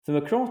For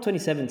Macron,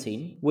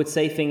 2017 would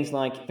say things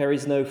like, there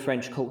is no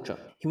French culture.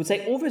 He would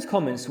say all those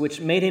comments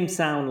which made him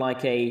sound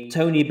like a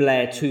Tony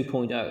Blair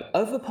 2.0.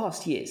 Over the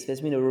past years,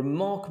 there's been a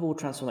remarkable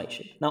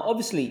transformation. Now,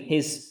 obviously,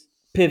 his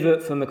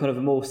pivot from a kind of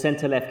a more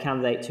centre-left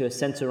candidate to a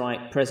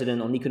centre-right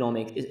president on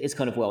economic is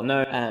kind of well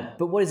known.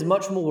 But what is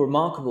much more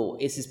remarkable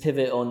is his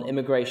pivot on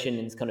immigration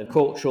and kind of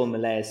cultural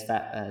malaise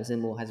that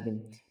Zemmour has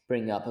been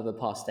bringing up over the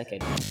past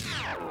decade.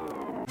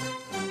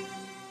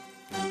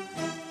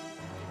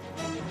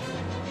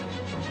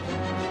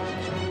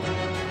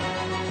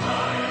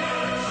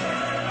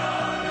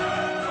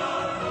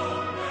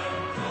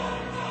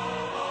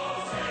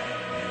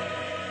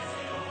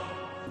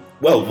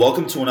 Well,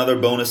 welcome to another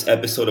bonus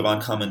episode of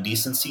Uncommon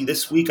Decency.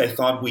 This week, I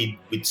thought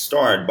we'd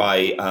start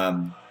by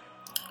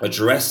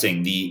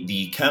addressing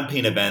the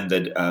campaign event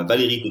that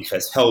Valérie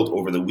Pécresse held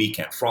over the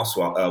weekend.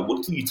 François,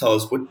 what can you tell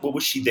us? What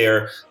was she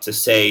there to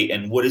say,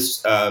 and what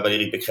is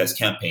Valérie Pécresse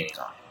campaigning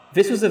on?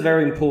 This was a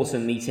very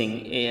important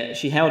meeting.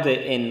 She held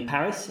it in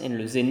Paris, in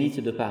Le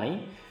Zénith de Paris,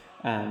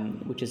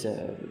 which is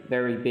a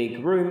very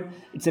big room.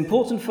 It's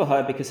important for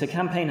her because her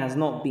campaign has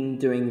not been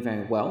doing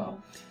very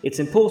well. It's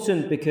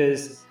important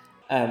because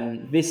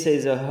this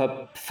is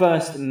her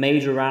first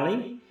major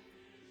rally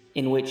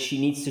in which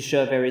she needs to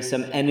show there is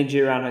some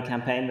energy around her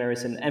campaign, there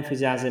is some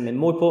enthusiasm, and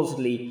more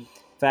importantly,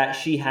 that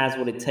she has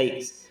what it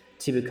takes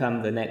to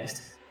become the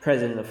next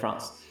president of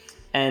France.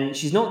 And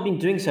she's not been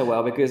doing so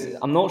well because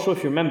I'm not sure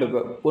if you remember,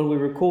 but when we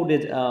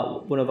recorded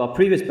one of our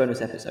previous bonus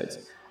episodes,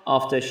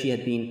 after she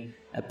had been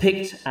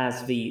picked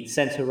as the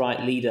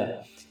centre-right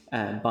leader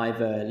by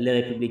the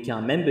Les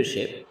Républicains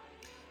membership,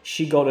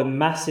 she got a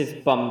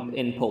massive bump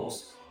in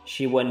polls.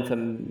 She went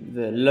from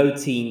the low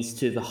teens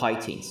to the high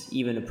teens,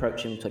 even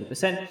approaching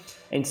 20%.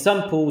 And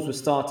some polls were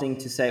starting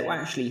to say, well,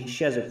 actually,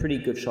 she has a pretty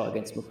good shot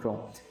against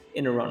Macron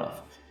in a runoff.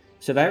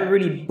 So that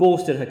really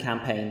boosted her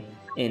campaign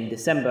in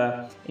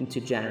December into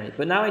January.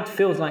 But now it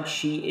feels like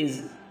she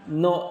is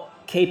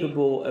not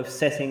capable of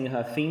setting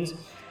her themes,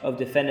 of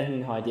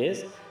defending her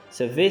ideas.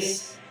 So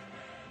this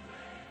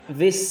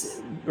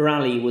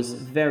rally was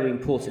very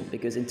important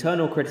because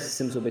internal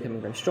criticisms were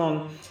becoming very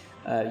strong.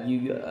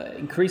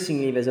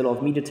 Increasingly, there's a lot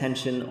of media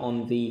attention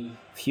on the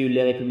few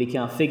Les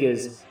Républicains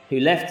figures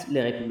who left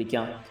Les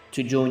Républicains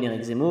to join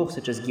Éric Zemmour,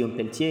 such as Guillaume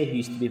Pelletier, who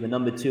used to be the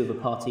number 2 of the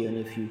party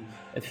only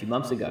a few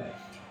months ago.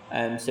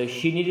 So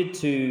she needed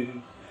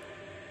to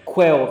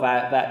quell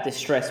that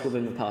distress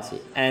within the party.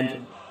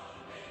 And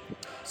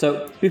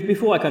so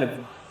before I kind of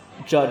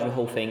judge the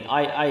whole thing,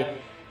 I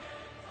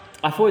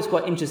thought it's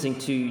quite interesting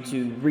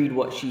to read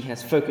what she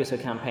has focused her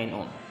campaign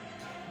on.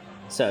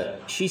 So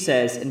she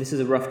says, and this is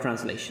a rough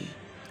translation,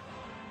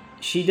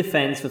 she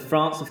defends the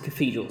France of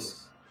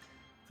cathedrals,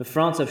 the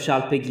France of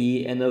Charles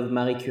Péguy and of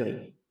Marie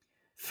Curie.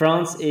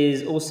 France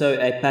is also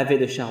a pavé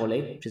de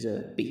Charolais, which is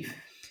a beef,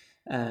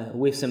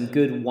 with some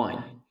good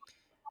wine.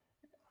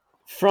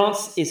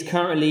 France is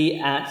currently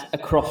at a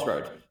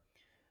crossroad.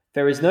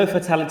 There is no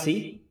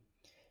fatality,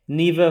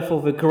 neither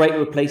for the great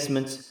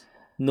replacement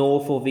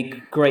nor for the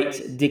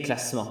great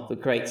déclassement, the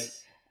great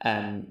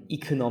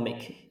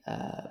economic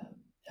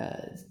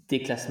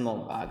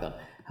déclassement.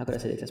 How could I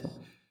say déclassement?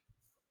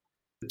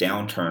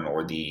 Downturn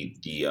or the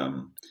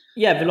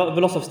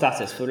loss of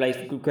status,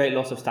 the great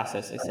loss of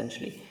status,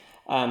 essentially.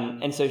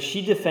 And so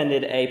she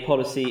defended a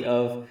policy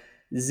of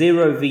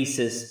zero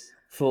visas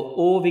for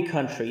all the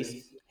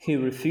countries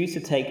who refuse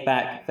to take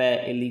back their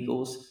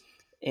illegals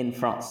in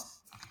France.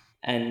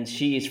 And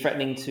she is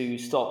threatening to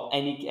stop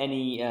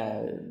any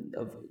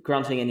of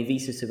granting any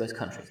visas to those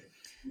countries.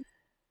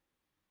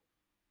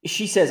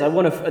 She says, I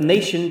want a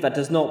nation that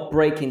does not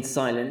break in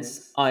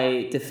silence.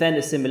 I defend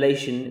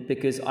assimilation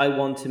because I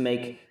want to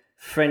make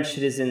French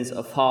citizens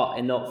of heart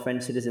and not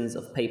French citizens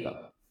of paper.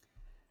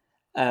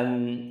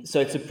 So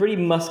it's a pretty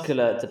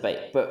muscular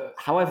debate. But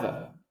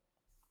however,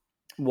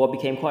 what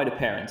became quite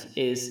apparent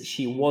is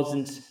she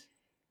wasn't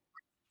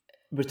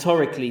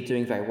rhetorically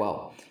doing very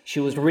well. She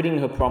was reading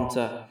her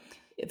prompter.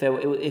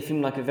 It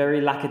seemed like a very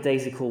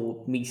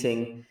lackadaisical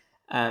meeting.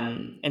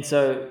 And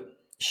so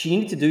she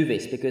needed to do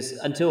this because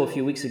until a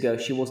few weeks ago,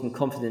 she wasn't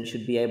confident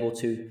she'd be able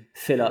to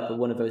fill up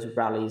one of those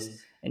rallies,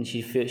 and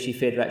she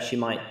feared that she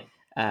might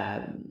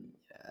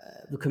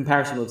the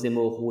comparison with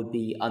Zemmour would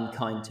be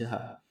unkind to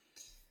her.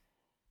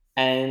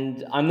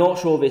 And I'm not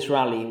sure this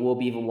rally will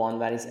be the one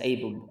that is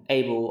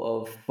able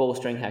of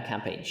bolstering her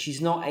campaign.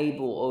 She's not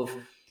able of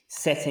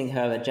setting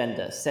her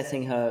agenda,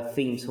 setting her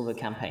themes for the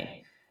campaign,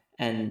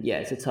 and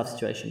it's a tough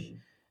situation.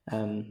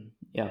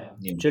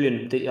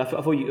 Julian, I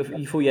thought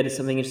you had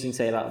something interesting to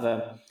say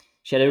about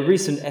she had a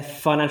recent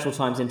Financial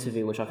Times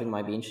interview, which I think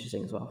might be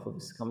interesting as well for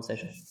this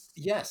conversation.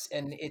 Yes,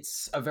 and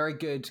it's a very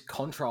good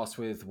contrast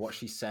with what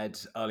she said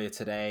earlier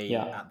today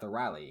at the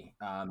rally,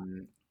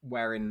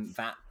 where in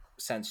that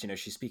sense,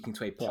 she's speaking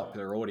to a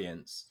popular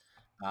audience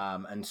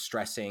and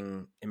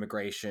stressing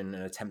immigration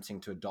and attempting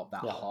to adopt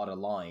that harder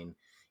line.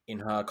 In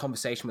her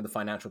conversation with the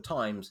Financial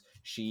Times,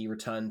 she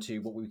returned to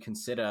what we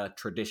consider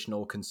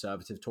traditional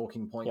conservative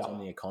talking points on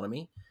the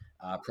economy.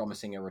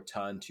 promising a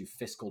return to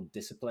fiscal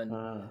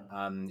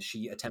discipline.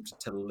 She attempted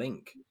to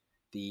link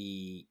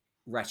the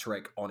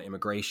rhetoric on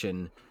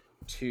immigration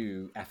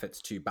to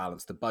efforts to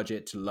balance the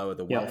budget, to lower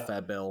the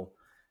welfare bill,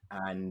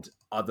 and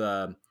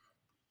other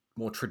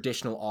more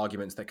traditional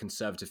arguments that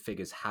conservative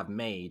figures have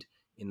made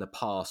in the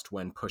past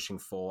when pushing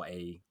for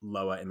a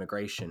lower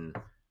immigration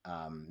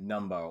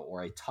number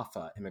or a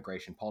tougher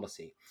immigration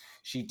policy.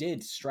 She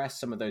did stress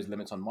some of those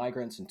limits on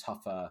migrants and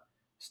tougher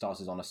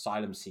stances on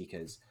asylum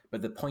seekers,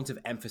 but the point of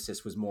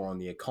emphasis was more on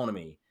the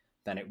economy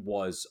than it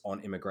was on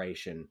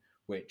immigration,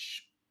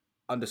 which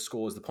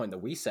underscores the point that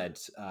we said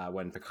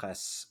when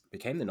Pécresse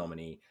became the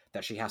nominee,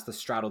 that she has to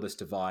straddle this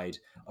divide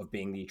of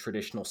being the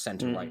traditional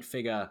center-right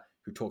figure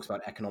who talks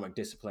about economic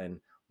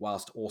discipline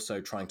whilst also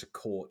trying to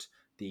court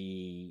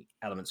the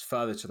elements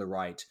further to the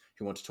right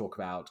who want to talk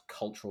about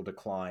cultural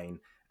decline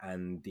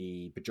and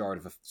the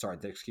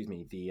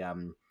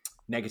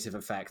negative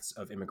effects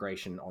of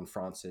immigration on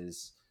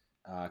France's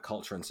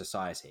culture and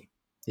society.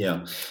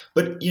 Yeah,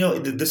 but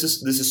this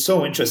is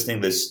so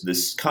interesting.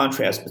 This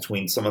contrast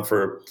between some of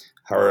her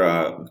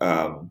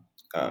some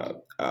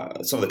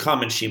of the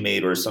comments she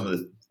made, or some of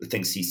the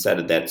things he said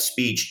at that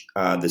speech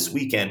this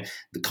weekend.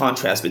 The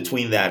contrast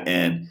between that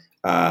and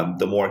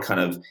the more kind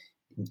of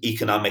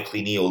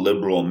economically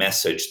neoliberal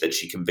message that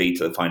she conveyed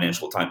to the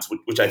Financial Times,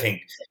 which I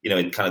think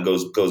it kind of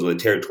goes with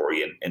the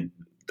territory and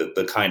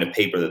the kind of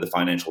paper that the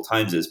Financial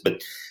Times is.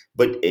 But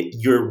what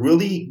you're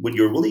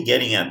really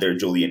getting at there,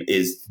 Julian,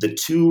 is the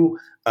two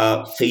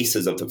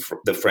faces of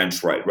the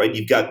French right?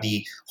 You've got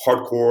the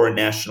hardcore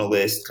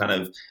nationalist kind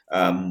of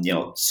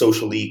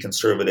socially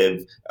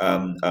conservative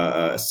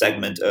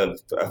segment of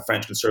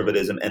French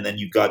conservatism, and then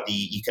you've got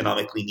the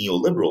economically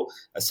neoliberal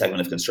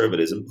segment of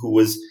conservatism, who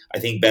was, I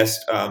think, best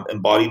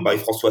embodied by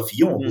François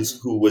Fillon,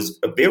 who was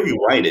a very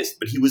rightist,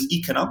 but he was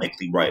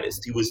economically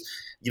rightist. He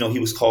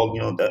was called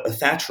a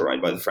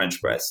Thatcherite by the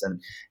French press,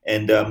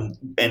 and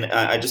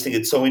I just think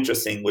it's so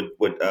interesting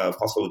what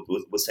François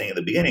was saying at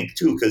the beginning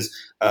too, because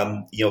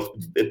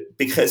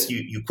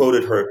you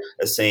quoted her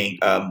as saying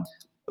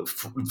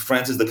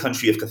France is the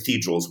country of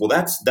cathedrals. Well,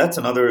 that's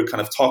another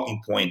kind of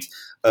talking point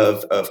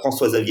of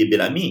François-Xavier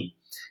Bellamy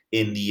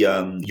in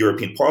the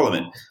European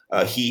Parliament.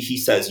 He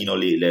says,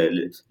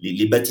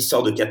 les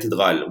bâtisseurs de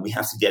cathédrales. We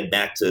have to get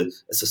back to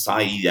a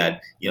society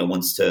that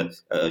wants to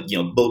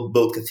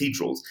build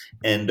cathedrals.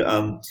 And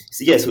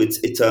so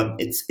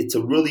it's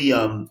a really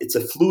it's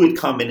a fluid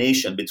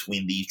combination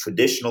between the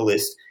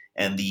traditionalist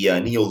and the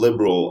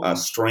neoliberal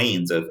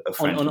strains of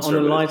French on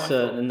a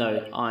lighter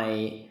note,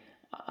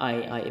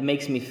 it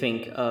makes me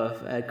think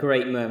of a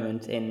great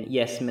moment in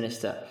Yes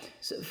Minister.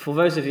 So for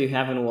those of you who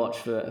haven't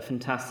watched a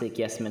fantastic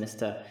Yes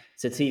Minister,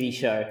 it's a TV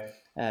show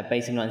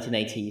based in the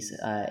 1980s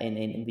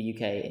in the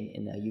UK,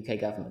 in the UK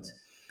government.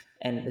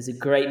 And there's a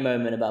great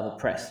moment about the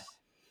press.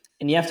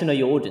 And you have to know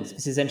your audience.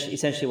 This is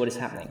essentially what is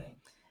happening.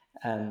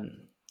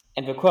 And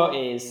the quote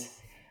is,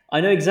 "I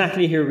know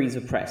exactly who reads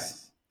the press.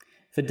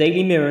 The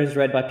Daily Mirror is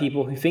read by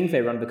people who think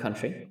they run the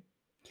country.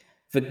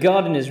 The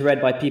Guardian is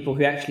read by people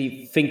who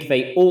actually think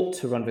they ought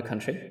to run the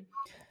country.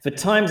 The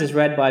Times is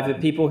read by the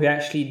people who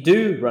actually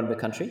do run the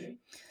country.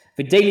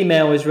 The Daily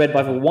Mail is read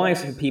by the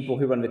wives of the people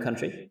who run the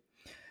country.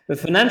 The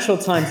Financial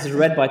Times is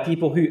read by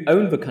people who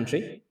own the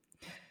country.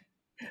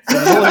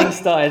 The Morning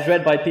Star is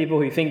read by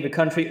people who think the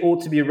country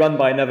ought to be run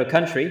by another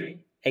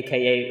country,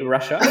 aka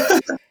Russia.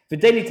 The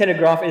Daily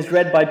Telegraph is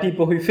read by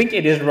people who think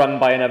it is run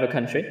by another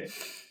country.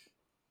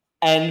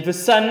 And the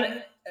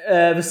Sun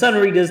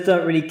readers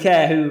don't really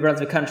care who runs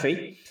the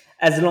country,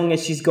 as long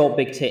as she's got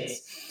big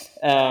tits."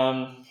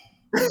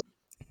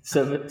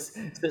 So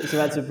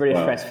that's a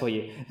British press for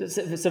you.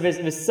 So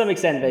there's some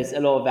extent, there's a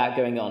lot of that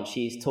going on.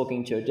 She's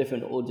talking to a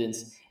different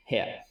audience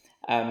here.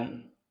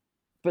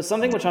 But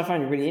something which I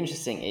find really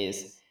interesting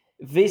is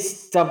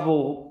this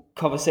double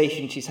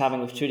conversation she's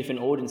having with two different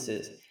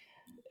audiences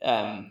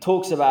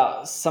talks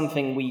about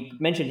something we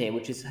mentioned here,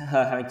 which is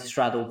her having to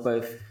straddle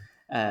both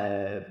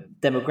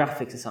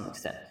demographics to some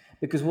extent.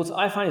 Because what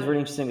I find is really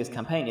interesting in this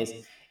campaign is,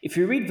 if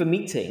you read the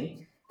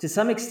meeting, to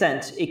some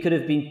extent, it could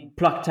have been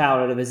plucked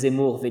out of a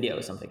Zemmour video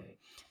or something.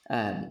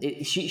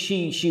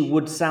 She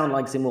would sound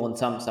like Zemmour in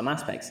some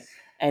aspects.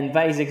 And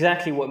that is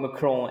exactly what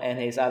Macron and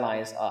his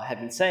allies have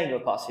been saying over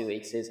the past few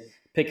weeks, is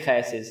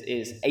Pécresse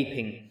is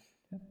aping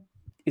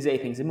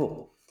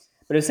Zemmour.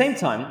 But at the same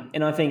time,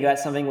 and I think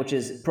that's something which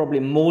is probably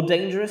more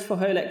dangerous for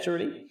her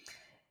electorally,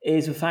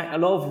 is the fact a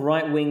lot of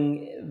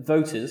right-wing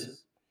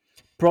voters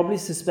probably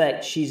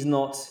suspect she's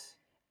not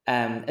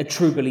a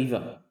true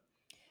believer.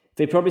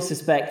 They probably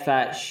suspect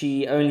that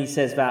she only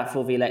says that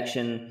for the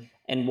election,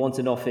 and once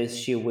in office,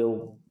 she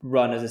will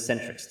run as a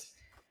centrist.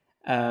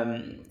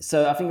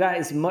 So I think that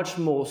is much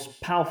more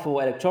powerful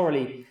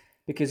electorally,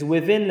 because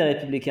within the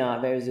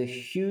Républicains, there is a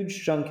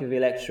huge chunk of the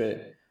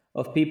electorate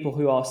of people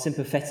who are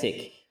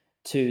sympathetic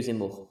to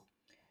Zemmour,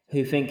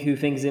 who think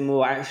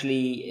Zemmour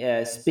actually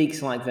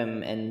speaks like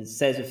them and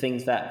says the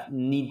things that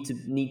need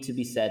to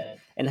be said,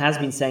 and has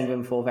been saying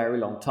them for a very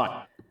long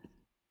time.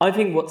 I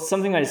think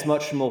something that is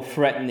much more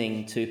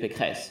threatening to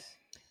Pécresse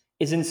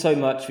isn't so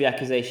much the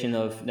accusation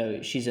of,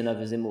 no, she's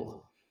another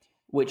Zemmour,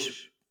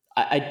 which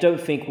I don't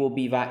think will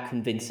be that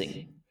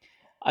convincing.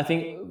 I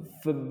think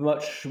the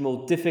much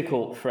more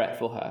difficult threat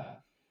for her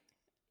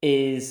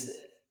is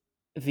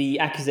the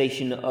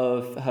accusation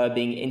of her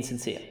being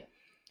insincere,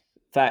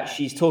 that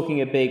she's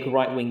talking a big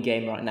right-wing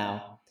game right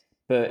now,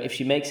 but if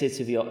she makes it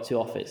to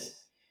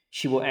office,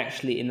 she will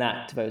actually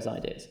enact those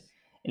ideas.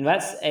 And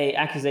that's an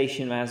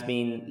accusation that has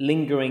been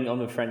lingering on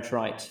the French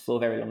right for a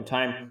very long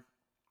time.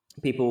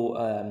 People,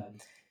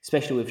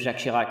 especially with Jacques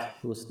Chirac,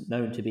 who was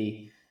known to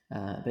be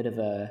a bit of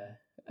a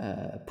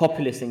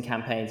populist in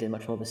campaigns and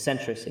much more of a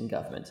centrist in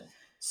government.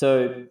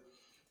 So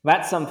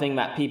that's something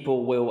that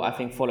people will, I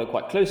think, follow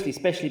quite closely,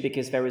 especially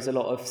because there is a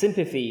lot of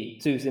sympathy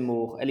to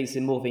Zemmour, at least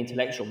Zemmour the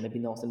intellectual, maybe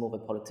not Zemmour the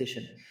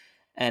politician.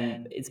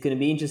 And it's going to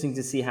be interesting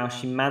to see how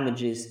she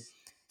manages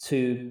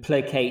to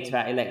placate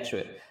that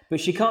electorate. But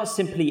she can't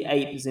simply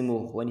ape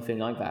Zemmour or anything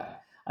like that.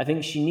 I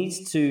think she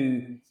needs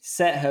to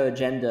set her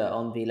agenda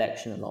on the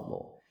election a lot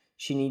more.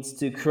 She needs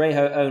to create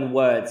her own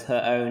words,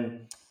 her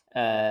own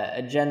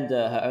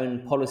agenda, her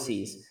own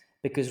policies,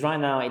 because right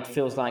now it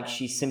feels like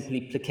she's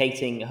simply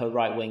placating her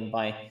right wing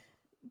by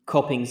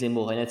copying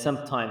Zemmour. And at some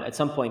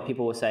point,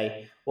 people will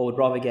say, well, we'd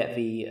rather get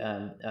the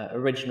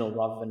original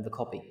rather than the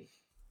copy.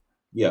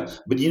 Yeah,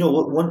 but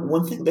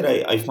one thing that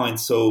I find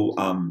so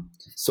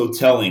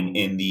telling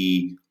in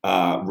the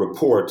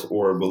report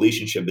or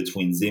relationship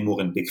between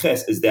Zemmour and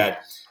Pécresse is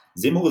that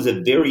Zemmour is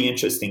a very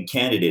interesting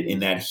candidate in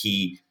that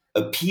he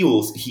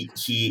appeals.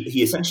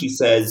 He essentially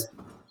says,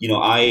 he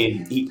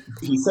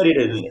said it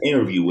in an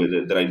interview with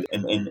it that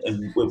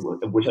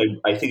which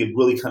I think it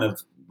really kind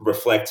of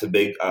reflects a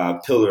big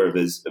pillar of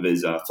his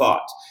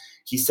thought.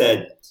 He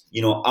said,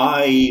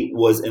 I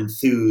was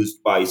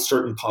enthused by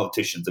certain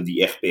politicians of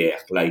the RPR,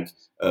 like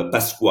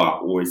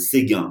Pasqua or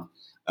Séguin.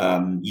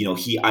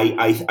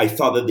 I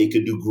thought that they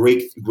could do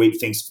great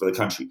things for the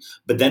country.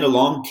 But then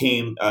along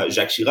came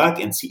Jacques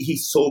Chirac, and he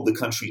sold the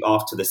country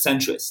off to the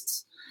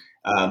centrists,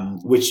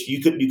 which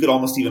you could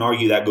almost even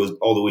argue that goes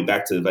all the way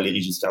back to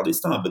Valéry Giscard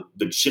d'Estaing.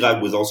 But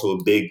Chirac was also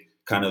a big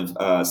kind of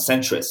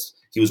centrist.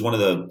 He was one of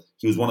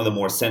the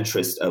more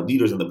centrist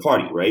leaders in the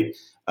party, right?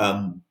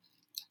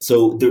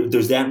 So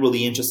there's that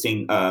really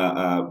interesting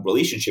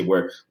relationship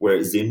where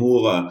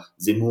Zemmour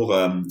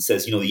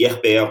says, the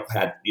RPR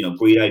had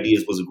great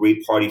ideas, was a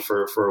great party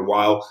for a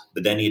while,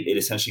 but then it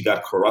essentially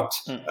got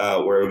corrupt,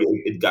 where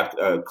it got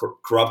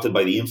corrupted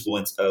by the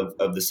influence of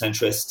the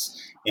centrists.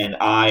 And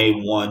I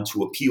want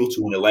to appeal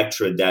to an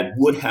electorate that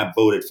would have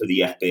voted for the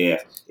RPR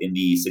in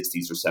the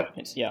 60s or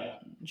 70s. Yeah,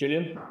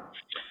 Julian.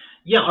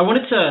 Yeah, I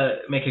wanted to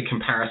make a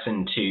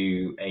comparison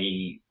to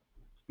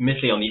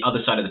admittedly on the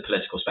other side of the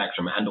political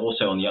spectrum and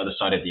also on the other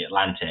side of the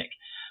Atlantic.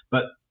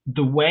 But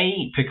the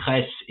way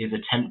Pécresse is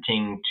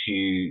attempting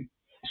to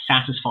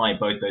satisfy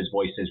both those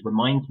voices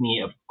reminds me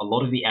of a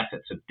lot of the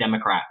efforts of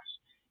Democrats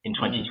in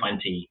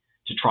 2020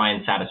 to try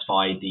and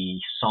satisfy the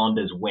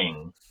Sanders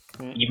wing,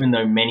 even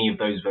though many of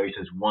those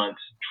voters weren't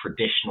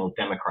traditional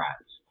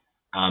Democrats,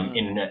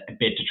 in a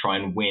bid to try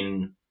and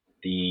win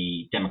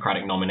the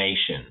Democratic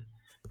nomination.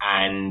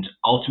 And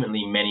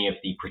ultimately, many of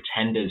the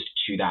pretenders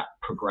to that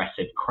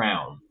progressive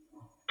crown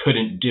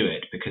couldn't do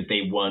it because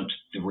they weren't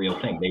the real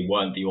thing. They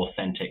weren't the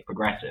authentic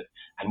progressive.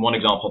 And one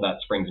example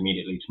that springs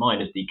immediately to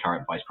mind is the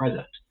current vice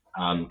president,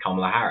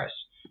 Kamala Harris,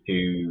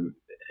 who,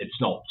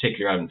 it's not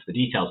particularly relevant to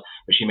the details,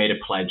 but she made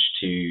a pledge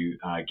to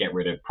get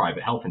rid of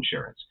private health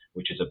insurance,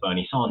 which is a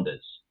Bernie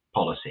Sanders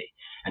policy.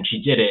 And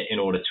she did it in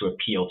order to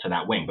appeal to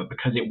that wing. But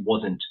because it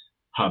wasn't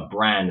her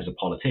brand as a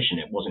politician,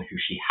 it wasn't who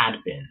she had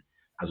been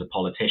as a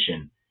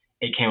politician,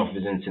 it came off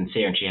as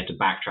insincere and she had to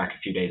backtrack a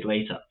few days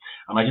later.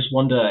 And I just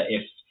wonder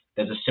if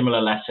there's a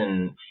similar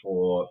lesson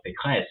for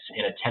Pécresse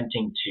in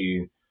attempting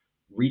to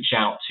reach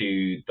out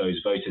to those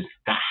voters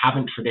that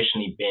haven't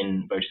traditionally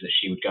been voters that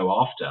she would go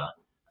after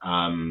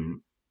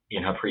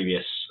in her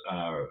previous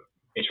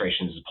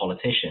iterations as a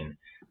politician.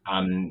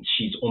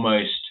 She's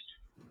almost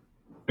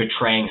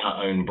betraying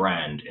her own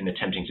brand in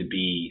attempting to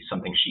be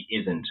something she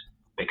isn't,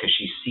 because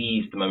she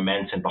sees the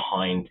momentum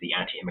behind the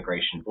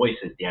anti-immigration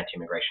voices, the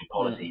anti-immigration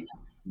policies,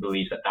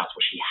 believes that that's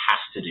what she has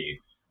to do.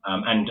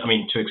 And I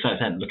mean, to a certain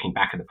extent, looking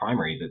back at the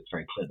primaries, it's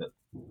very clear that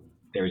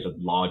there is a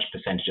large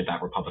percentage of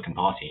that Republican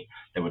Party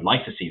that would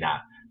like to see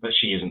that, but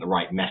she isn't the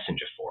right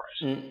messenger for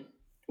it.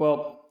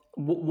 Well,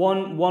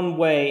 one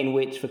way in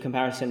which the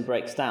comparison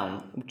breaks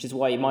down, which is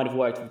why it might have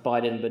worked with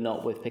Biden but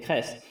not with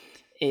Pécresse,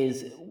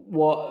 is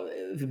what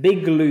the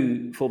big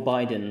glue for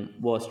Biden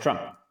was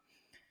Trump.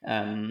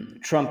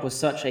 Trump was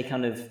such a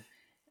kind of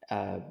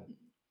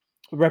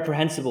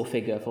reprehensible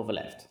figure for the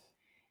left.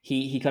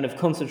 He kind of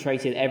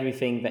concentrated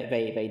everything that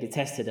they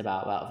detested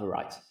about the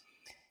right.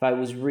 But it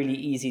was really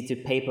easy to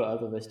paper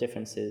over those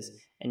differences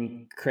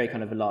and create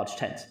kind of a large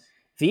tent.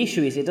 The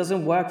issue is it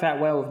doesn't work that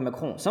well with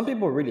Macron. Some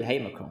people really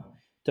hate Macron,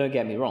 don't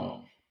get me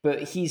wrong.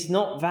 But he's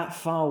not that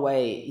far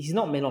away. He's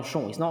not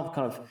Mélenchon. He's not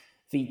kind of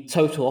the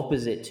total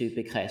opposite to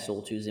Pécresse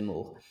or to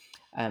Zemmour.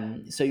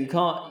 So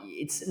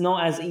it's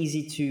not as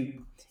easy to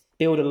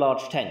build a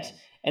large tent.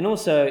 And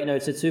also,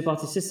 it's a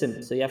two-party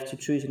system, so you have to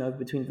choose,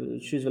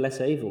 choose the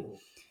lesser evil.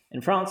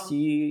 In France,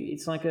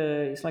 it's like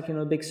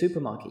a big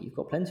supermarket. You've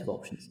got plenty of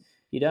options.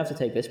 You don't have to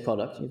take this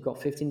product. You've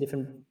got 15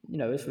 different, you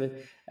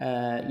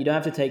don't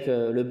have to take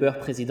Le Beurre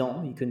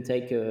Président. You can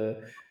take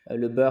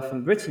Le Beurre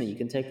from Brittany. You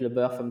can take Le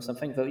Beurre from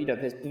something. But,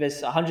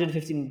 there's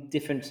 115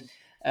 different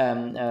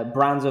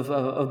brands of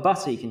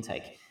butter you can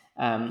take.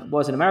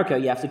 Whereas in America,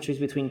 you have to choose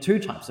between 2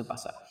 types of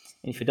butter.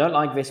 And if you don't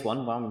like this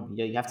one, well,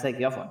 you have to take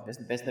the other one.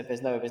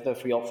 There's no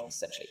free options,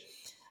 essentially.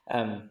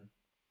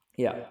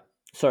 Yeah.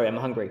 Sorry, I'm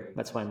hungry.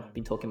 That's why I've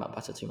been talking about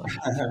butter too much.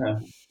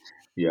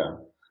 Yeah.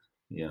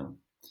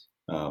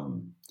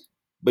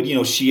 But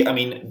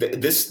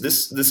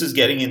this is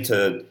getting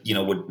into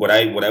what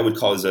I would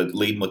call as a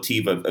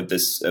leitmotif of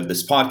this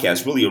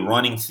podcast, really a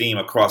running theme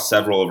across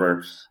several of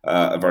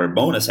our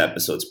bonus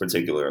episodes,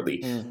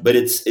 particularly. But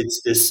it's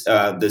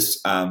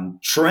this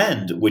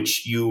trend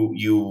which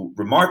you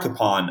remark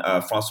upon,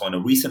 Francois, in a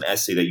recent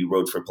essay that you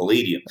wrote for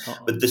Palladium.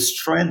 But this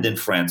trend in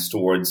France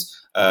towards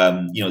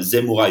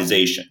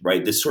Zemmourization,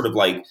 right? This sort of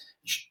like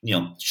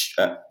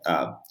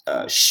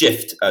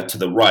shift to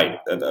the right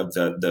of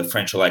the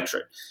French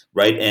electorate,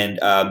 right? And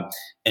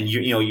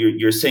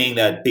you're saying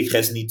that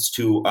Pécresse needs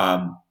to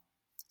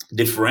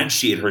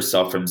differentiate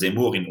herself from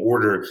Zemmour in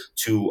order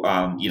to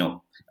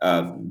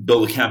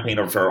build a campaign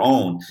of her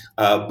own.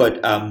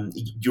 But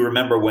you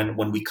remember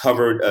when we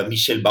covered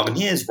Michel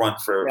Barnier's run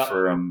for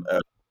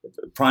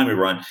primary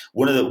run,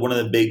 one of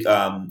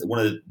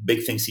the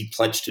big things he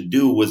pledged to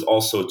do was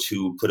also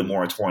to put a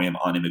moratorium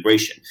on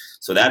immigration.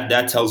 So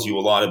that tells you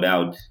a lot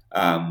about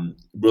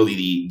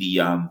really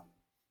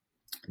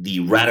the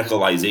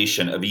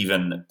radicalization of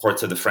even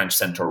parts of the French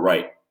center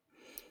right.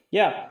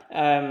 Yeah,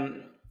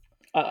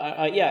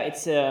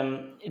 it's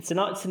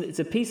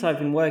a piece I've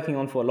been working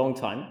on for a long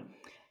time.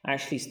 I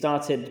actually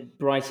started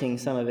writing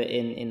some of it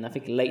in I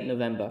think late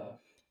November,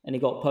 and it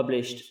got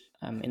published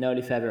in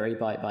early February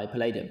by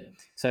Palladium.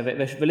 So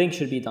the link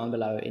should be down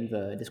below in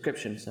the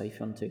description. So if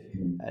you want to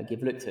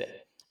give a look to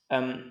it,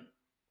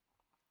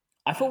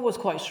 I thought what was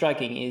quite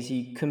striking is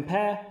you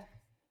compare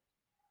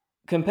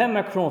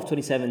Macron of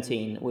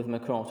 2017 with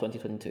Macron of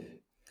 2022.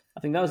 I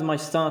think that was my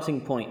starting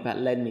point that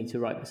led me to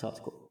write this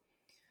article.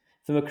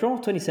 For Macron of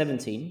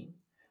 2017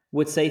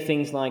 would say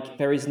things like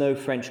there is no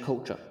French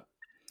culture.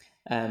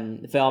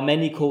 There are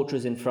many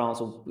cultures in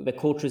France, or the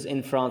cultures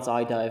in France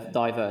are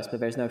diverse, but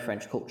there's no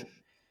French culture.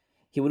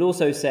 He would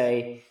also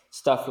say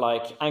stuff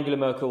like Angela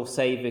Merkel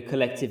saved the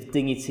collective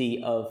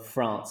dignity of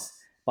France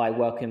by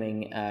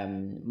welcoming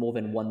more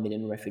than 1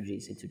 million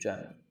refugees into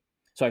Germany.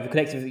 Sorry, the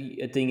collective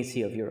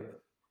dignity of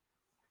Europe.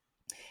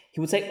 He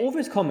would say all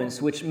those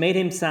comments which made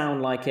him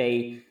sound like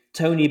a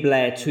Tony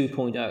Blair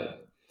 2.0.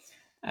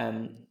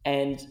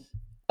 And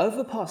over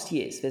the past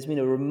years, there's been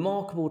a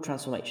remarkable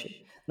transformation.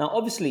 Now,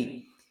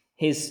 obviously,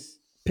 his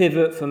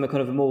pivot from a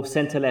kind of a more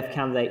center-left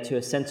candidate to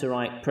a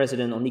center-right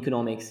president on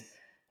economics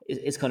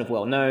is kind of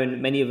well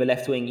known. Many of the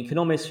left-wing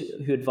economists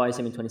who advised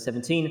him in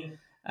 2017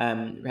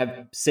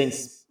 have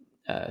since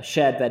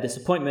shared their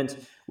disappointment.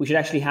 We should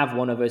actually have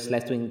one of those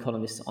left-wing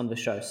economists on the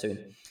show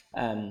soon.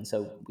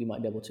 So we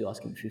might be able to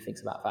ask him a few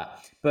things about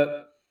that.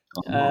 But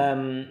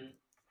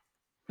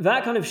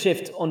that kind of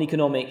shift on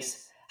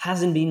economics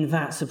hasn't been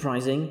that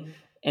surprising.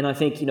 And I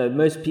think,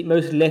 most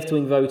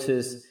left-wing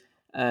voters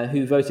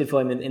who voted for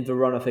him in the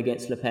runoff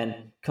against Le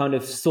Pen kind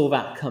of saw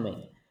that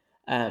coming.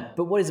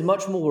 But what is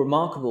much more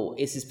remarkable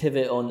is his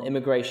pivot on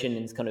immigration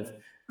and kind of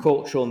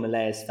cultural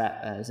malaise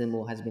that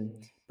Zemmour has been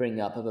bringing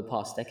up over the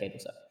past decade or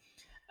so.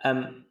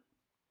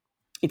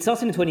 It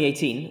started in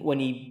 2018 when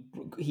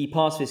he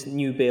passed this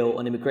new bill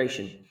on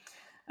immigration.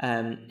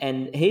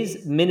 And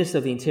his Minister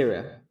of the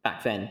Interior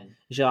back then,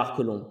 Gérard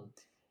Collomb,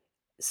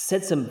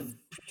 said some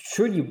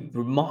truly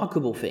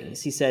remarkable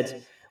things. He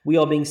said, "We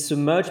are being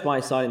submerged by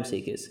asylum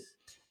seekers."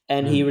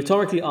 And he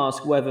rhetorically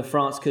asked whether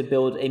France could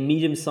build a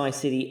medium-sized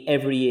city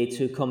every year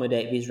to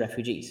accommodate these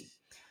refugees.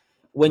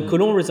 When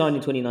Collomb resigned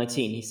in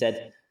 2019, he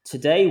said,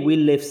 "Today we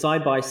live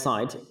side by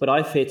side, but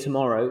I fear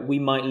tomorrow we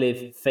might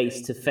live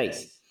face to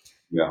face."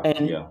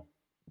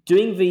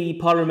 During the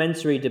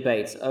parliamentary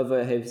debates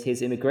over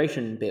his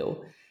immigration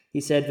bill, he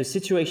said the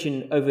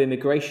situation over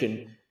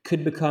immigration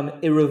could become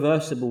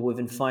irreversible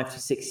within 5 to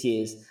 6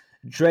 years,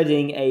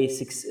 dreading a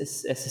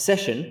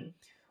secession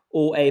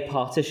or a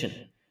partition.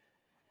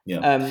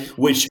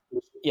 Which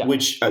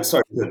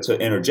sorry to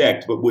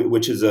interject, but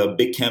which is a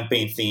big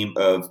campaign theme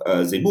of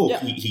Zemmour.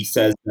 Yeah. He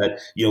says that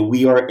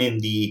we are in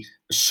the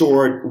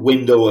short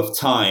window of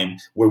time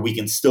where we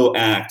can still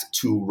act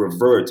to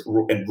revert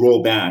and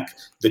roll back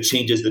the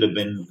changes that have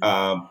been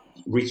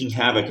wreaking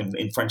havoc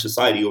in French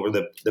society over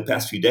the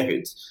past few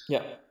decades.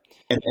 Yeah.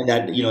 And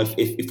that,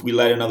 if we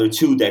let another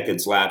 2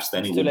 decades lapse,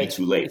 then it will be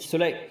too late. It's too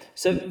late.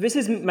 So this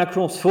is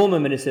Macron's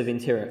former Minister of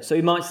Interior. So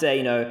you might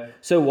say,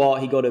 so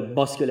what? He got a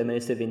muscular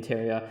Minister of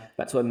Interior.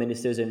 That's what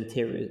ministers of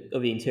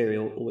the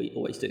Interior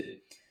always do.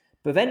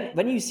 But then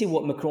when you see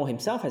what Macron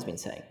himself has been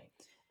saying,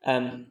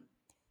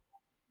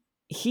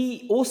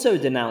 he also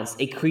denounced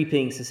a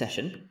creeping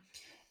secession.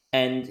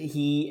 and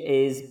he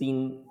has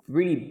been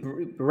really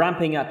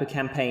ramping up a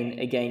campaign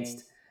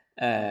against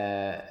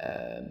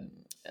le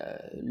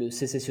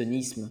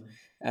sécessionnisme,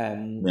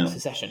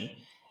 secession.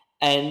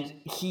 And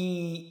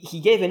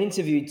he gave an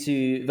interview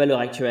to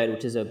Valeurs Actuelles,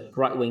 which is a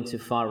right-wing to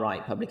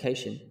far-right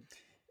publication,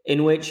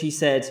 in which he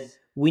said,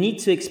 "We need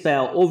to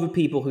expel all the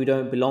people who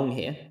don't belong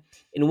here."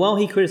 And while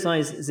he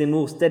criticized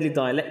Zemmour's deadly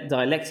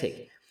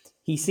dialectic,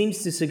 he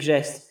seems to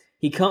suggest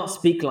he can't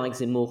speak like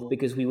Zemmour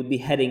because we would be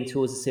heading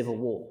towards a civil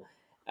war.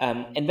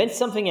 And then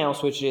something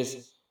else which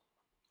is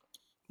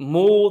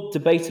more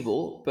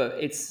debatable, but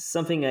it's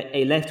something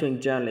a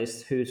left-wing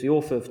journalist who's the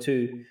author of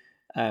two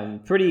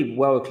pretty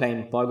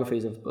well-acclaimed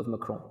biographies of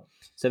Macron.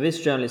 So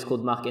this journalist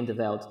called Marc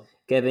Indeveld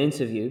gave an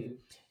interview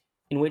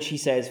in which he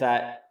says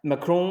that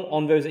Macron,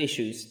 on those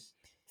issues,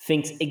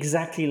 thinks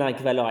exactly like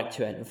Valeurs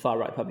Actuelles, a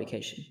far-right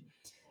publication,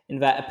 in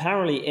that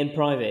apparently in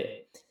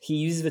private, he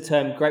uses the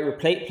term great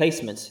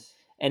replacement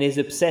and is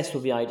obsessed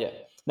with the idea.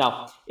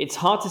 Now, it's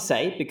hard to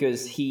say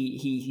because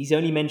he's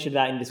only mentioned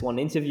that in this one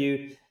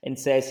interview and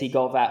says he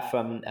got that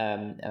from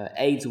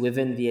aides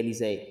within the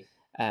Élysée.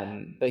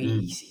 But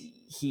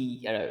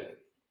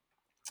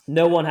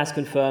no one has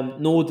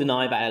confirmed nor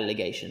denied that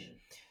allegation.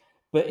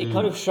 But it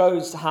kind of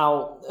shows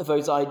how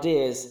those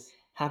ideas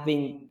have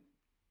been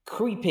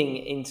creeping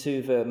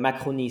into the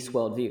Macronist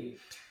worldview.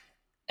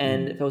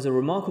 And there was a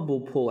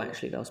remarkable poll,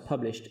 actually, that was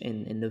published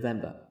in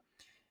November,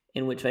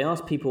 in which they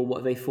asked people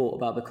what they thought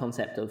about the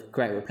concept of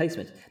great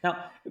replacement.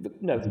 Now,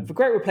 no, the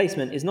great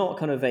replacement is not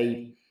kind of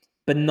a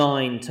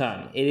benign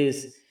term. It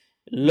is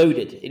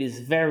loaded. It is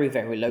very,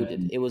 very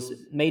loaded. It was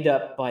made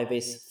up by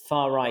this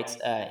far-right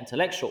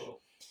intellectual.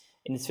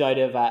 And it's the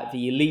idea that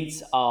the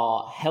elites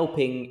are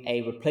helping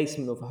a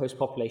replacement of the host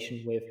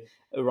population with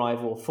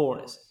arrival of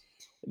foreigners.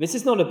 This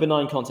is not a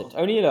benign concept.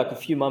 Only like a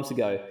few months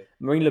ago,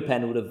 Marine Le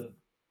Pen would have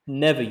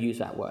never used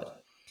that word.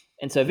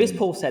 And so this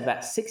poll said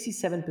that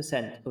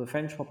 67% of the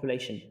French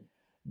population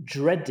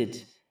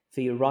dreaded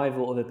the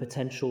arrival of a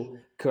potential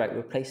correct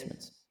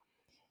replacement.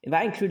 And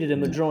that included a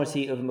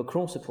majority of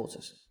Macron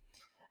supporters.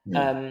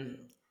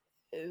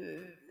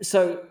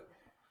 So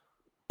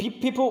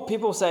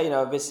people say,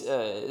 this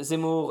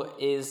Zemmour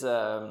is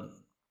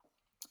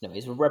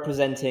is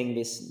representing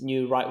this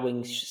new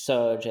right-wing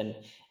surge, and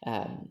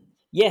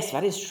yes,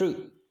 that is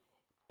true.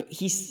 But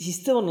he's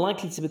still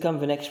unlikely to become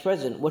the next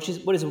president. What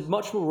is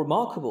much more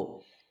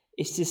remarkable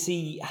is to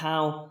see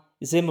how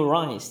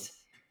Zemmourized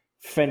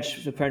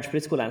the French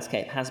political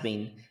landscape has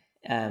been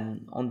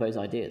on those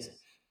ideas.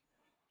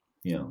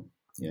 Yeah,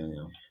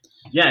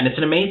 and it's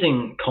an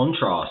amazing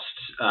contrast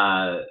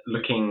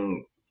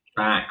looking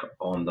back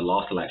on the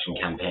last election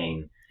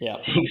campaign, the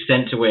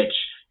extent to which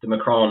the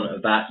Macron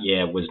of that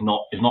year wouldn't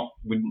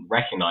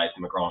recognize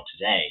the Macron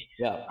today,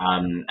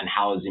 and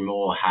how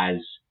Zemmour has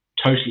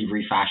totally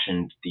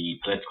refashioned the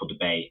political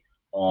debate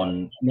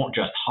on not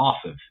just half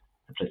of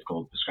the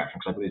political spectrum,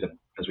 because I believe that,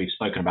 as we've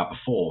spoken about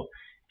before,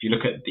 if you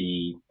look at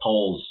the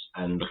polls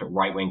and look at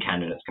right-wing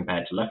candidates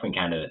compared to left-wing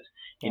candidates,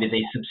 it is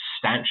a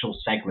substantial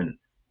segment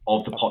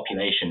of the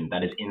population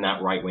that is in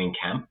that right-wing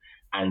camp.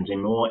 And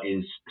Zemmour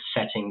is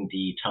setting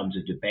the terms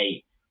of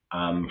debate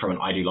from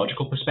an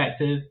ideological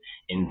perspective,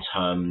 in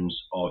terms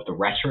of the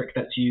rhetoric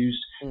that's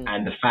used,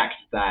 and the fact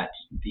that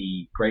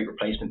the great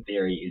replacement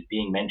theory is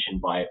being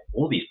mentioned by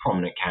all these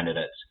prominent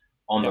candidates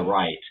on the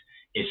right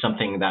is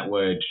something that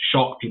would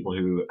shock people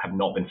who have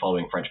not been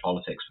following French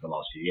politics for the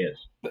last few years.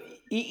 But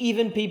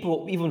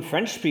even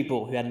French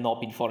people who had not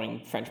been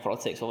following French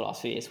politics for the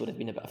last few years would have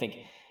been, I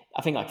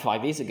think like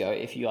 5 years ago,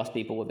 if you asked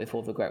people what they thought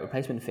of the great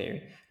replacement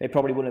theory, they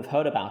probably wouldn't have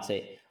heard about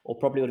it, or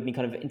probably would have been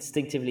kind of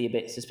instinctively a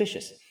bit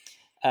suspicious.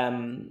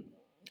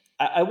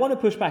 I want to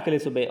push back a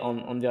little bit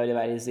on the idea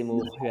that it is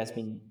Zemmour who has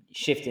been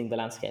shifting the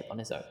landscape on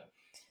his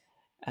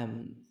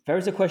own. There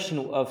is a question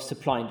of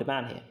supply and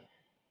demand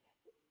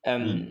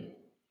here.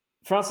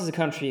 France is a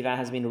country that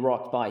has been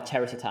rocked by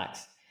terrorist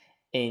attacks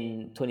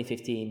in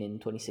 2015, in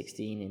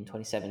 2016, in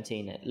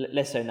 2017,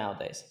 less so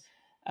nowadays.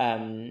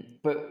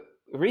 But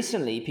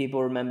recently,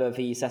 people remember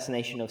the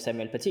assassination of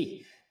Samuel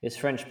Paty, this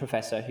French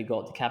professor who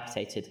got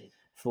decapitated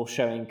for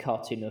showing a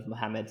cartoon of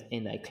Muhammad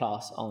in a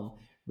class on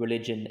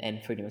religion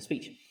and freedom of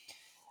speech.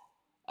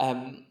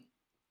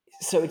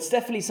 So it's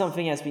definitely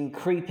something that's been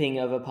creeping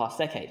over the past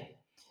decade.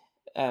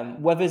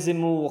 Whether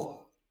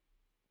Zemmour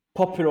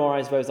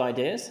popularized those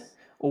ideas,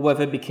 or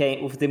whether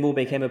Zemmour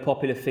became a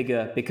popular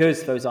figure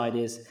because those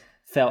ideas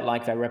felt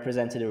like they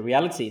represented a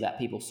reality that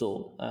people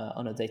saw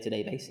on a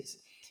day-to-day basis,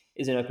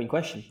 is an open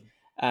question.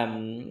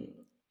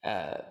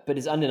 But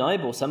it's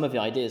undeniable, some of the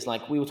ideas,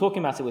 like we were talking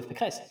about it with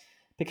Pécresse.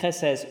 Pécresse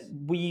says,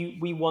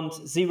 we want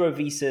zero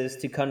visas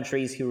to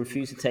countries who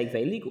refuse to take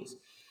their illegals.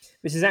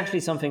 This is actually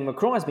something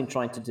Macron has been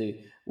trying to do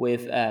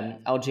with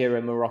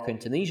Algeria, Morocco,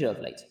 and Tunisia of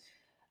late.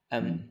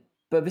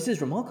 But this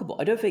is remarkable.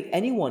 I don't think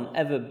anyone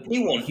ever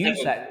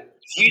used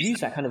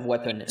that kind of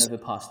weapon over the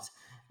past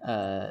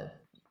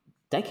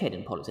decade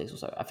in politics or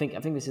so. I think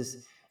this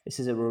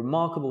is a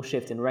remarkable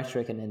shift in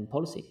rhetoric and in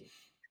policy.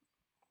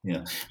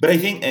 Yeah, but I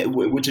think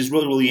which is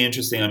really, really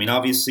interesting. I mean,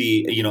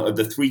 obviously, of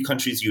the three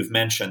countries you've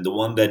mentioned, the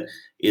one that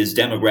is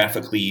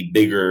demographically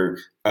bigger,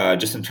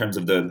 just in terms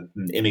of the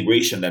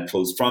immigration that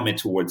flows from it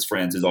towards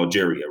France, is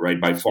Algeria, right?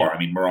 By far. I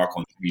mean, Morocco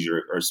and Tunisia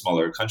are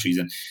smaller countries,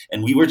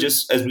 and we were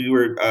just as we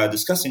were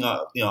discussing,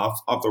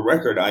 off the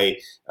record, I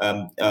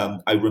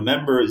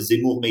remember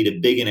Zemmour made a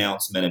big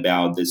announcement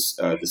about this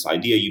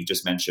idea you've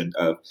just mentioned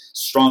of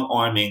strong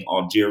arming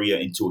Algeria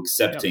into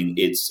accepting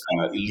its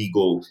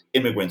illegal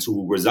immigrants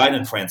who reside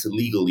in France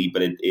illegally,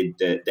 but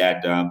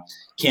that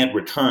can't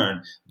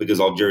return because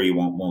Algeria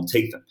won't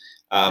take them.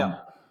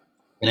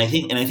 And I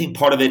think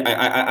part of it,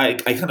 I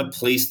kind of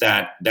place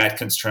that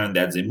concern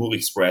that Zemmour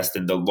expressed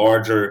in the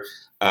larger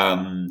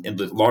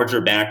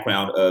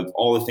background of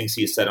all the things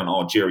he has said on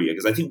Algeria,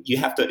 because I think you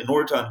have to, in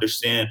order to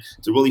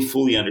really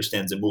fully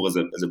understand Zemmour as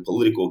a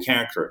political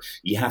character,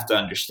 you have to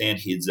understand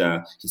his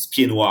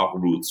Pied Noir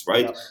roots,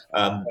 right?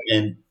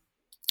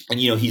 And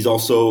he's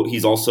also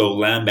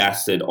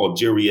lambasted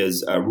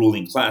Algeria's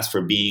ruling class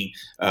for being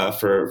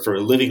for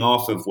living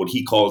off of what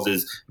he calls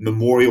his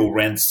memorial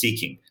rent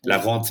seeking, la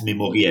rente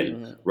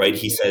mémorielle, right?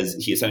 He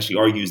essentially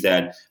argues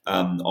that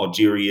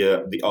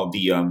Algeria, the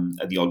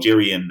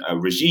Algerian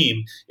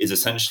regime is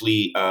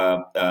essentially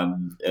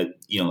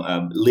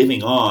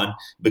living on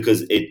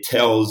because it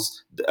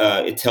tells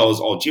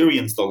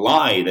Algerians the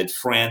lie that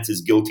France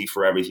is guilty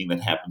for everything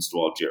that happens to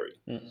Algeria,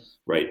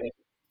 right?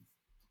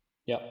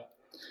 Yeah.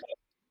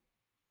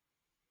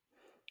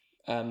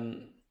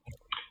 Do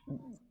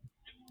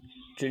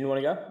you want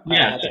to go?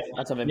 Yeah.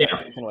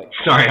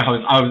 Sorry,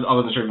 I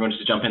wasn't sure if you wanted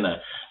to jump in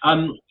there.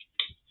 To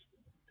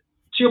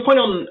your point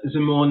on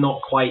Zemmour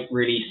not quite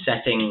really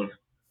setting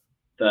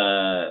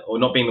or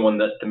not being the one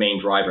that's the main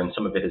driver, and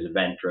some of it is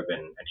event driven,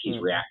 and he's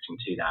reacting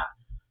to that.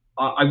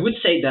 I would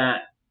say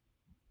that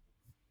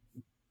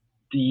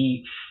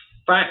the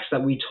facts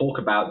that we talk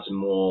about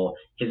Zemmour,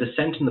 his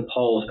ascent in the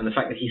polls, and the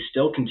fact that he's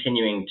still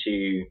continuing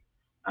to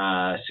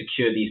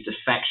secure these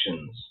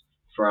defections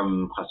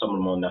from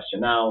Rassemblement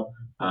National.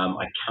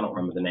 I cannot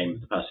remember the name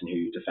of the person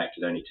who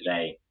defected only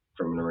today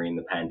from Marine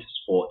Le Pen to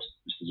support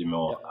Mr.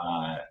 Zemmour.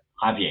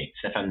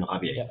 Stéphane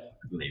Ravier, I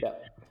believe. Yeah.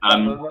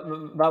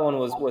 That one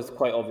was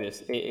quite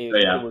obvious.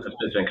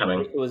 It's been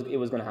coming. It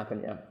was going to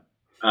happen. Yeah.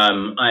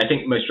 I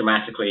think most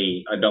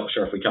dramatically, I'm not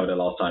sure if we covered it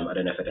last time. I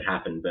don't know if it had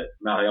happened, but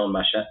Marion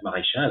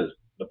Maréchal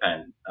Le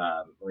Pen,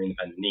 Marine Le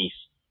Pen's niece,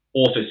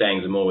 also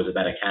saying Zemmour was a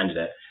better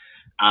candidate.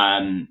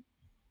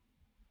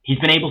 He's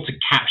been able to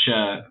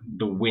capture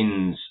the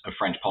winds of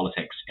French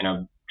politics in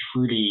a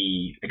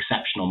truly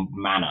exceptional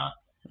manner.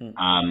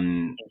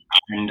 And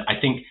I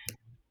think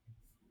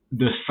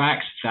the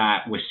fact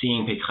that we're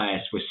seeing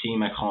Pécresse, we're seeing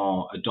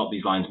Macron adopt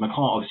these lines.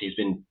 Macron obviously has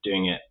been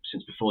doing it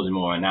since before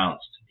Zemmour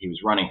announced he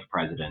was running for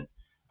president.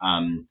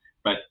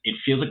 But it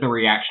feels like the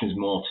reaction is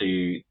more to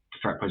the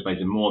threat posed by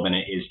Zemmour than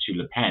it is to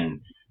Le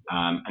Pen.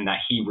 And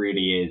that he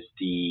really is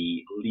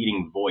the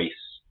leading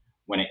voice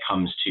when it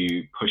comes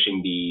to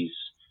pushing these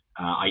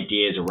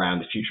ideas around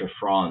the future of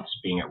France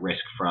being at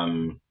risk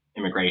from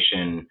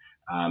immigration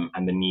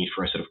and the need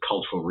for a sort of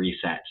cultural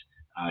reset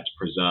to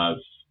preserve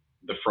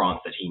the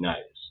France that he knows.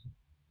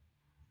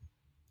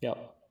 Yeah.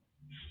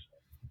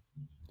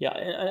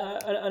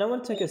 And I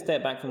want to take a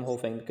step back from the whole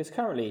thing, because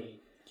currently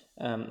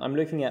I'm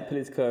looking at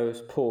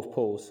Politico's poll of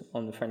polls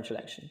on the French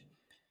election,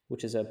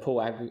 which is a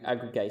poll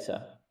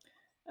aggregator.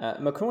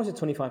 Macron is at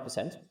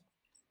 25%.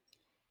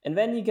 And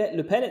then you get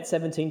Le Pen at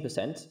 17%,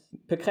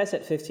 Pécresse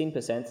at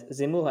 15%,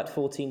 Zemmour at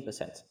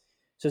 14%.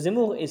 So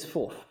Zemmour is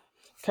fourth.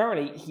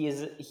 Currently,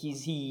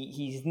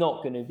 he's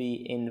not going to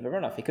be in the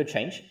runoff. It could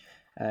change.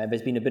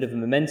 There's been a bit of a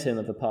momentum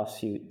of the past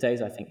few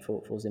days, I think,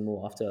 for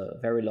Zemmour after a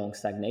very long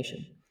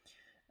stagnation.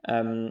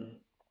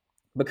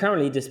 But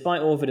currently,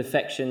 despite all the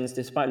defections,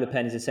 despite Le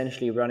Pen is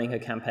essentially running her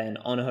campaign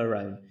on her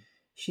own,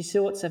 she's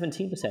still at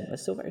 17%.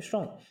 That's still very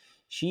strong.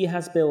 She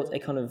has built a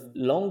kind of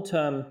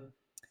long-term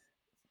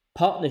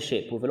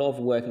partnership with a lot of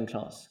the working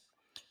class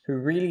who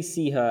really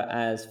see her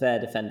as their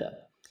defender.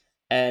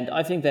 And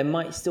I think they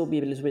might still be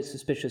a little bit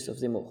suspicious of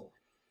Zemmour.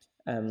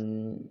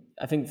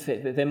 I think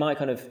they might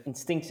kind of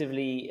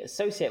instinctively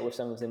associate with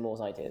some of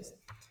Zemmour's ideas,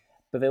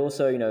 but they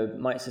also,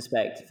 might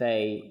suspect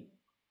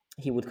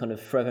he would kind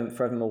of throw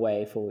him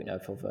away for in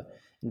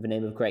the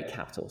name of great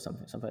capital,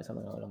 something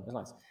along those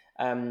lines.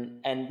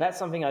 And that's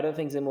something I don't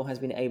think Zemmour has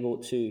been able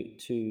to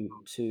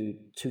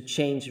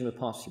change in the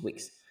past few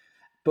weeks.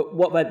 But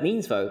what that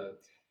means, though,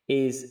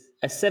 is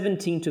a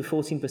 17 to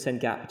 14%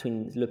 gap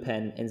between Le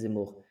Pen and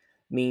Zemmour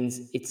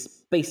means it's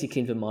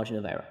basically in the margin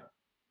of error.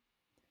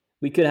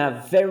 We could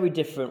have very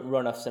different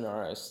runoff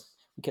scenarios.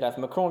 We could have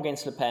Macron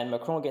against Le Pen,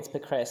 Macron against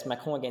Pécresse,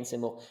 Macron against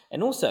Zemmour.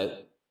 And also,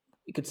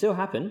 it could still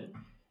happen,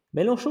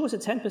 Mélenchon is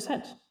at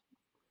 10%.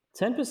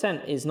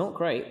 10% is not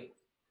great,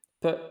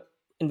 but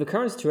in the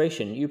current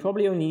situation, you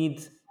probably only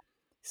need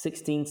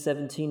 16,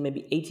 17,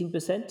 maybe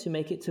 18% to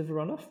make it to the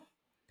runoff.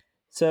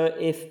 So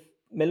if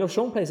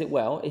Mélenchon plays it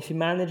well, if he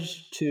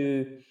managed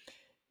to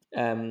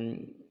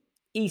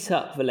ease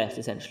up the left,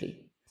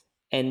 essentially,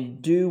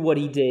 and do what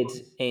he did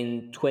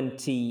in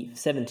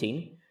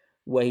 2017,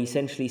 where he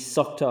essentially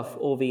sucked off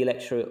all the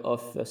electorate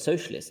of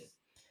socialists.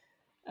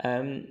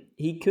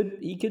 He could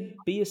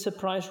be a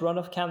surprise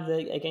runoff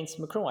candidate against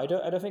Macron. I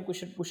don't think we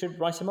should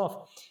write him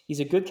off. He's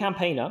a good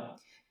campaigner.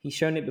 He's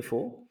shown it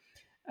before.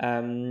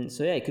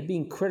 So yeah, it could be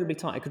incredibly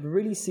tight. I could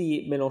really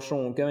see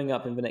Mélenchon going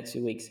up in the next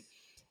few weeks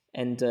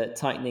and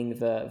tightening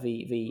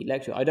the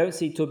electorate. I don't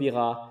see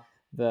Taubira,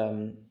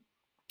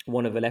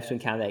 one of the left-wing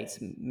candidates,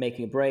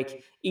 making a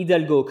break.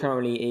 Hidalgo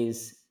currently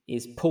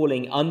is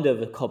polling under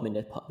the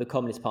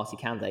Communist Party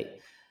candidate.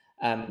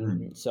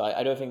 So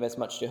I don't think there's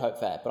much to hope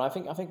there. But I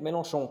think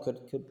Mélenchon could.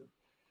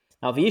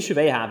 Now the issue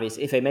they have is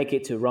if they make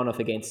it to runoff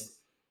against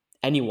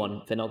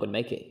anyone, they're not going to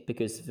make it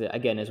because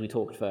again, as we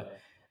talked,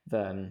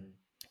 the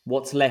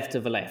what's left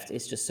of the left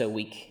is just so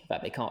weak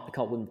that they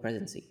can't win the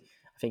presidency.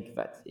 I think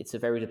that it's a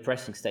very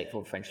depressing state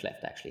for the French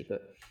left actually,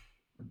 but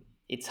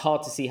it's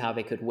hard to see how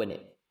they could win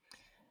it.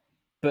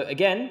 But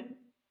again,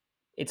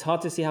 it's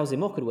hard to see how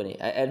Zemmour could win it.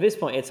 At this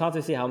point, it's hard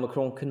to see how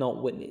Macron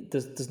cannot win it,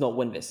 does not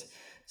win this.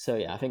 So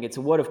yeah, I think it's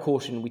a word of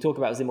caution. We talk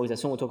about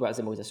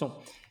Zemourisation,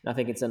 and I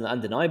think it's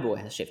undeniable it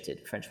has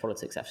shifted. French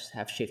politics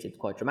have shifted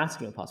quite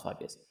dramatically in the past 5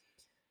 years.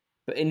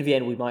 But in the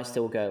end, we might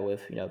still go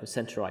with the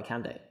centre-right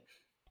candidate.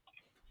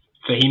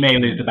 So he may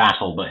lose the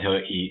battle, but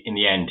he in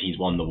the end, he's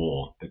won the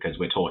war because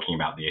we're talking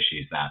about the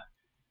issues that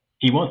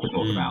he wants to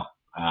talk about.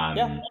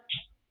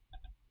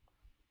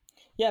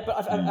 Yeah,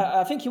 but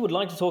I think he would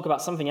like to talk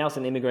about something else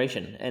than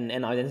immigration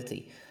and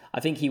identity.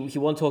 I think he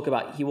wants to talk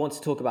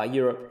about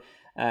Europe.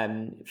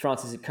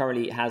 France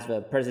currently has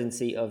the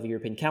presidency of the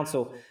European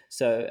Council,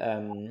 so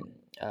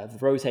the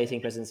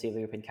rotating presidency of the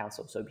European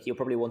Council. So he'll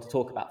probably want to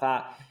talk about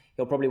that.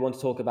 He'll probably want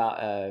to talk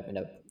about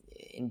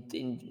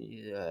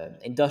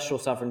industrial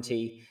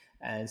sovereignty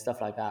and stuff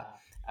like that.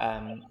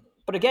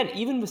 But again,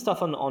 even with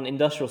stuff on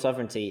industrial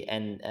sovereignty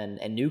and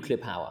nuclear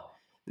power,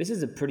 this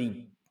is a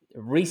pretty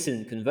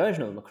recent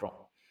conversion of Macron.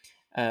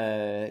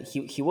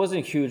 He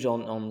wasn't huge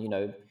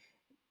on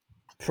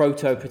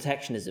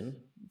proto-protectionism,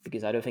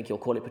 because I don't think he'll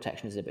call it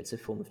protectionism. It's a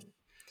form of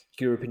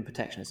European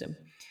protectionism.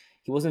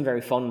 He wasn't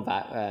very fond of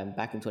that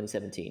back in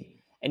 2017.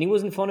 And he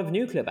wasn't fond of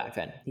nuclear back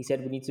then. He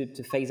said we need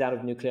to phase out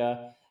of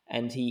nuclear,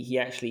 and he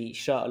actually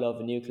shut a lot of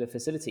the nuclear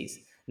facilities.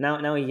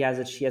 Now he has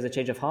a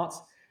change of heart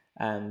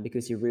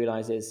because he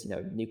realizes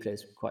nuclear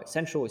is quite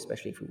central,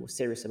 especially if we were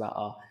serious about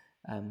our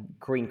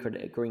green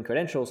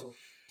credentials.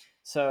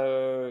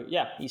 So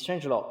yeah, he's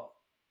changed a lot.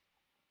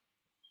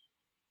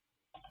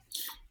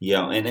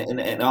 Yeah,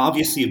 and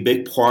obviously a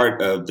big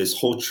part of this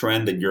whole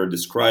trend that you're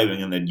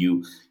describing and that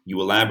you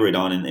elaborate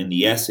on in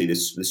the essay,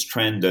 this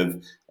trend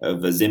of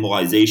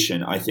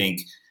Zemmourisation, I think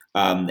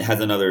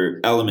has another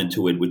element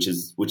to it, which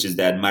is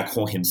that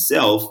Macron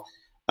himself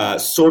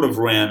sort of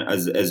ran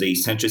as a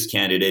centrist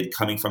candidate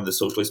coming from the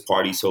Socialist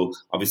Party, so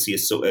obviously a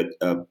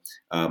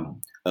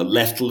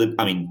left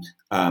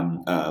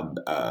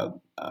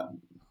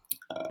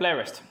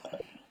Blairist.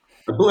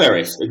 A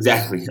Blairist,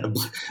 exactly,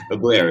 a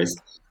Blairist.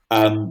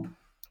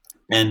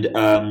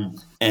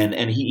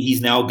 And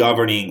he's now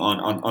governing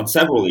on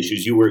several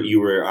issues. You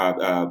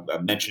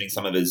were mentioning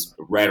some of his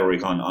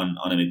rhetoric on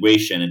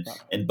immigration,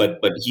 but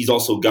he's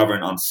also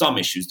governed on some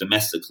issues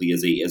domestically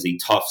as a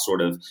tough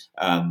sort of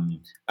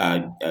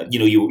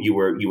you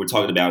were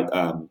talking about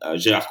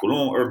Gérard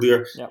Collomb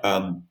earlier.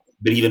 Yeah.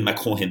 But even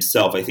Macron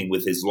himself, I think,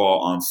 with his law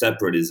on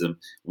separatism,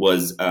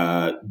 was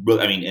and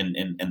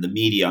the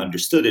media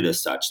understood it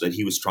as such, that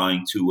he was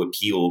trying to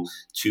appeal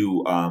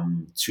to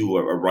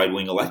a right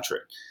wing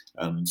electorate.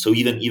 So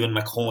even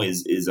Macron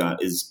is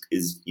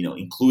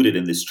included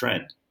in this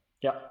trend.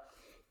 Yeah,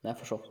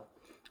 for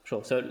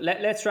sure. So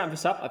let's wrap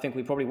this up. I think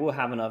we probably will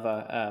have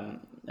another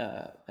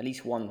at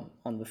least one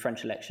on the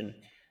French election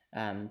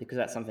because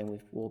that's something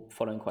we're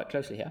following quite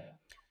closely here.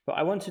 But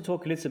I want to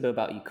talk a little bit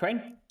about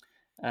Ukraine.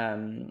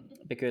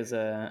 Because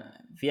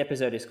the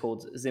episode is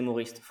called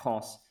Zemmouriste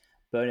France,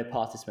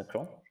 Bonapartist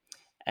Macron.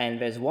 And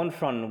there's one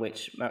front on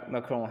which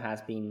Macron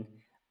has been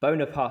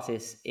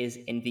Bonapartist is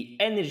in the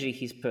energy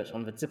he's put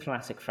on the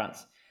diplomatic front.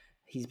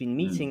 He's been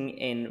meeting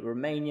in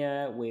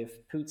Romania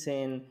with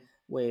Putin,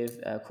 with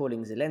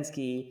calling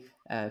Zelensky,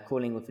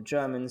 calling with the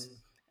Germans.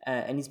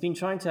 And he's been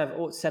trying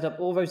to set up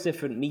all those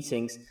different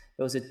meetings.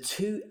 There was a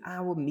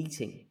 2-hour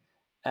meeting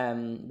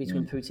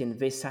between Putin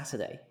this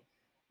Saturday.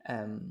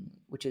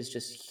 Which is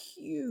just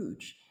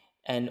huge.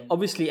 And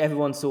obviously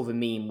everyone saw the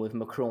meme with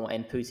Macron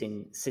and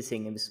Putin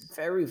sitting in this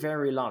very,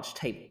 very large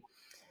table.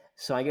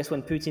 So I guess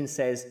when Putin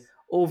says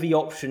all the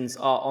options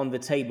are on the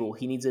table,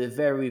 he needs a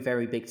very,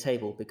 very big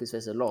table because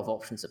there's a lot of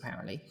options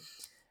apparently.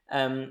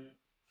 And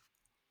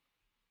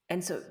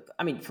so,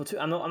 I mean,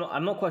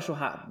 I'm not quite sure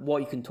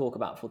what you can talk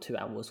about for 2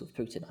 hours with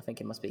Putin. I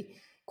think it must be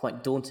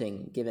quite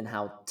daunting given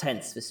how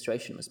tense the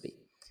situation must be.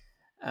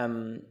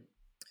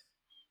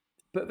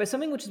 But there's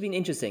something which has been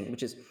interesting,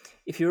 which is,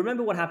 if you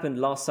remember what happened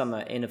last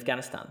summer in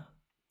Afghanistan,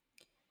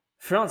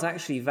 France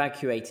actually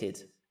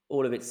evacuated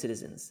all of its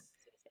citizens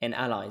and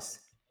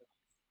allies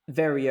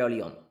very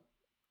early on.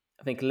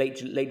 I think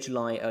late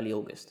July, early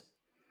August.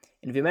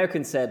 And the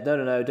Americans said,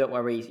 no, don't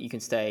worry, you can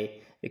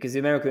stay. because the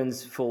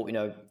Americans thought,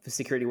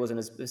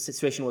 the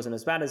situation wasn't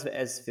as bad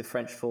as the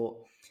French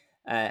thought.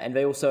 And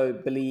they also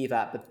believe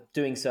that by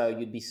doing so,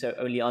 you'd be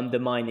only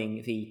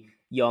undermining the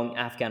young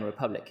Afghan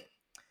Republic.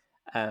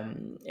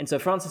 And so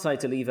France decided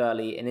to leave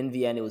early, and in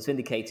the end, it was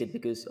vindicated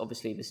because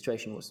obviously the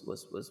situation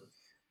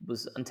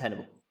was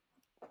untenable.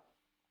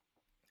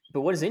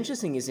 But what is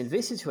interesting is in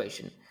this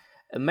situation,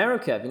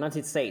 America, the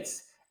United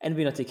States, and the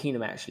United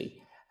Kingdom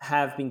actually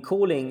have been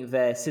calling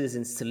their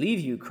citizens to leave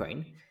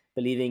Ukraine,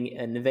 believing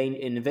an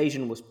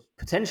invasion was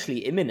potentially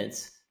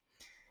imminent.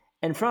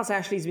 And France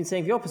actually has been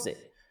saying the opposite.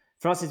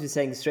 France has been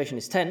saying the situation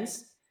is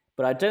tense,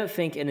 but I don't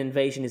think an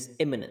invasion is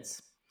imminent.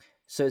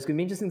 So it's going to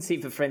be interesting to see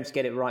if the French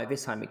get it right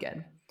this time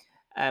again.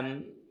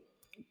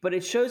 But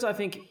it shows, I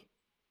think,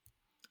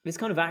 this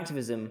kind of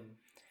activism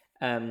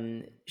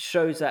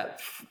shows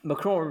that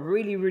Macron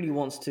really, really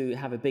wants to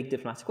have a big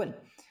diplomatic win.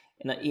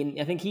 And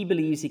I think he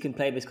believes he can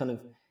play this kind of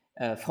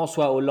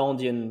François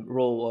Hollandean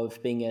role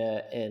of being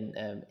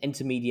an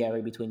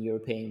intermediary between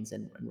Europeans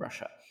and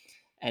Russia.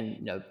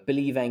 And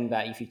believing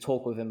that if you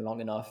talk with him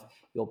long enough,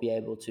 you'll be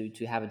able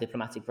to have a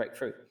diplomatic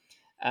breakthrough.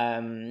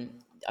 I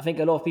think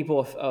a lot of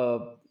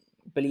people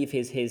believe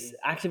his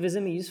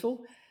activism is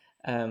useful.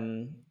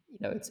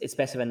 It's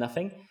better than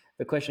nothing.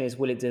 The question is,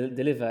 will it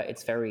deliver?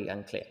 It's very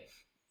unclear.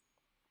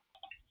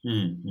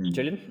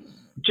 Julian?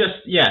 Just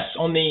yes,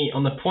 on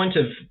the point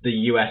of the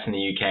US and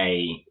the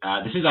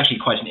UK, this is actually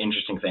quite an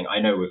interesting thing. I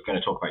know we're going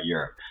to talk about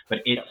Europe, but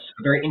it's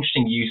a very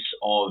interesting use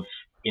of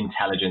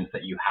intelligence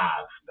that you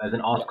have. There's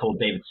an article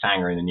David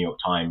Sanger in the New York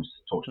Times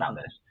talked about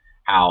this,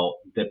 how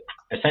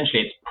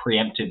essentially it's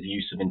preemptive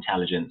use of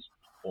intelligence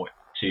or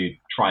to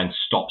try and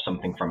stop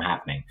something from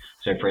happening.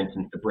 So, for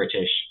instance, the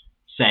British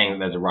saying that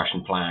there's a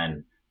Russian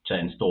plan to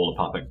install a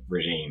puppet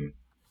regime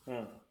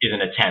is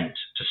an attempt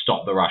to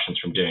stop the Russians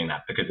from doing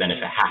that, because then if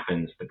it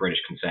happens, the British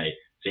can say,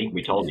 see,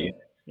 we told you.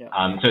 Yeah.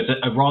 So it's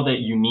a rather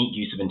unique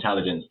use of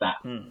intelligence that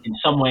in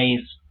some ways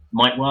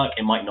might work,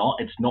 it might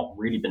not. It's not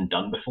really been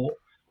done before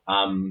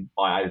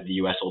by either the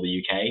US or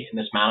the UK in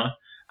this manner.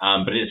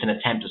 But it's an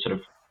attempt to sort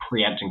of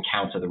preempt and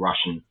counter the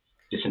Russian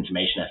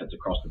disinformation efforts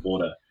across the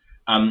border.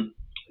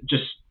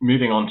 Just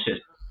moving on to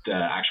the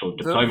actual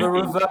diplomacy. The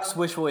reverse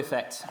wishful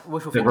effect.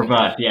 The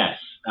reverse, yes.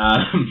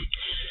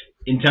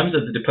 In terms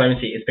of the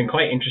diplomacy, it's been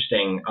quite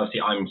interesting. Obviously,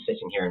 I'm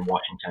sitting here in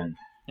Washington,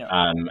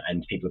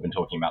 and people have been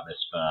talking about this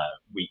for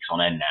weeks on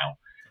end now.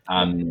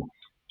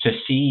 To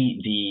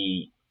see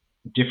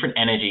the different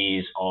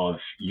energies of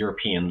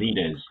European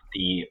leaders,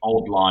 the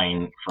old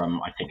line from,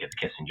 I think it's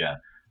Kissinger,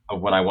 of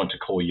when I want to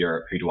call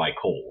Europe, who do I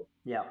call?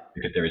 Yeah.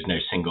 Because there is no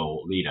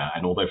single leader.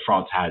 And although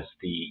France has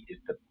the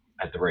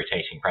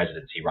rotating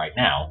presidency right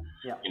now,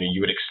 you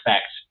would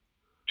expect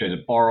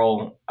Joseph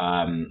Borrell,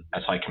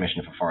 as High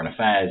Commissioner for Foreign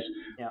Affairs,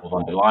 or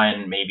von der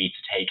Leyen, maybe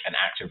to take an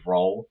active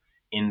role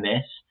in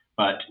this,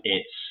 but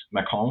it's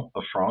Macron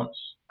of France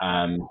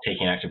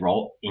taking an active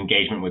role.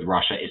 Engagement with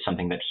Russia is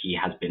something that he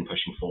has been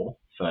pushing for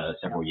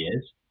several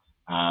years.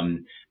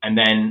 And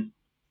then,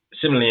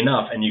 similarly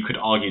enough, and you could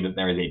argue that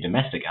there is a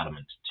domestic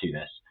element to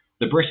this,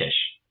 the British,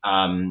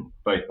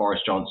 both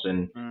Boris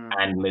Johnson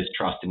and Liz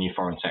Truss, the new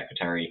Foreign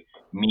Secretary,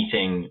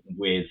 meeting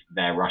with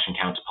their Russian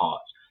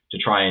counterparts to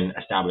try and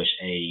establish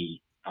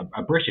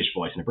a British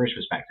voice and a British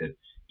perspective,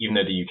 even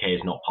though the UK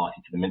is not party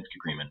to the Minsk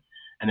agreement.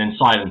 And then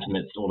silent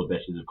amidst all of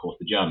this is, of course,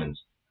 the Germans,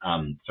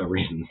 for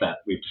reasons that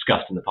we've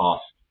discussed in the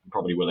past and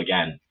probably will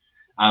again.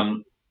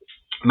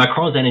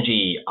 Macron's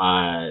energy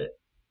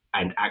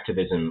and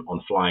activism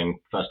on flying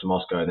first to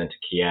Moscow and then to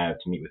Kiev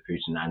to meet with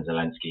Putin and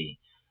Zelensky,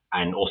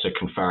 and also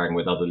conferring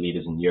with other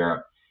leaders in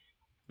Europe.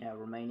 Yeah,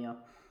 Romania.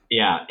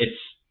 Yeah,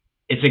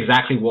 it's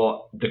exactly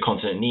what the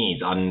continent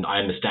needs. And I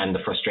understand the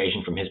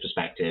frustration from his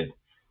perspective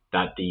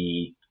that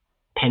the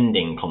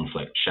pending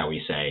conflict, shall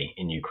we say,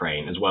 in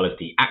Ukraine, as well as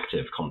the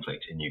active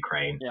conflict in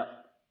Ukraine,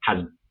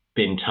 has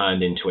been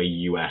turned into a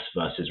US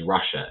versus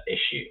Russia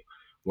issue,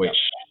 which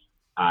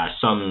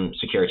some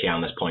security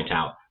analysts point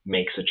out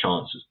makes a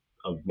chance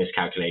of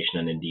miscalculation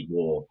and indeed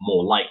war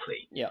more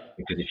likely.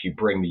 Because if you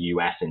bring the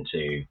US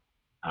into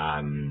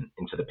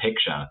the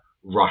picture,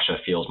 Russia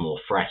feels more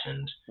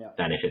threatened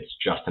than if it's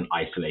just an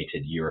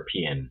isolated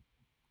European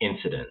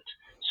incident.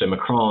 So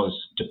Macron's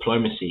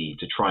diplomacy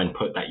to try and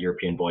put that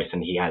European voice,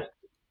 and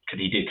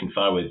he did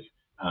confer with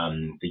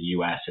the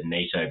US and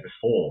NATO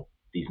before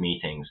these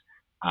meetings,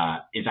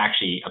 is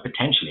actually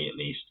potentially at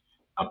least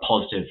a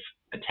positive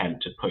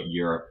attempt to put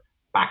Europe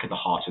back at the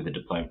heart of the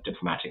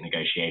diplomatic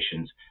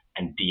negotiations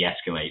and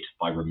de-escalate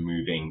by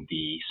removing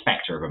the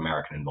specter of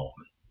American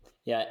involvement.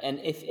 Yeah, and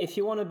if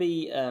you want to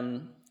be,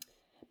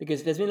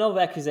 because there's been a lot of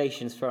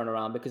accusations thrown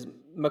around, because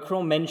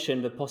Macron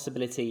mentioned the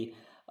possibility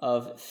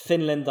of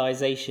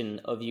Finlandization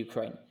of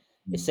Ukraine,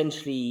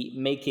 essentially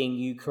making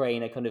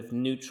Ukraine a kind of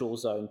neutral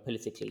zone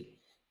politically,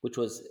 which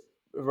was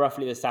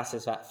roughly the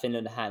status that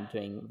Finland had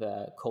during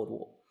the Cold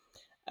War.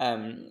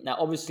 Now,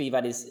 obviously,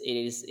 it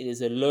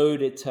is a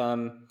loaded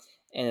term,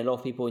 and a lot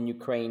of people in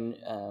Ukraine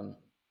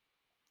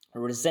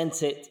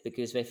resent it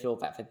because they feel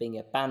that they're being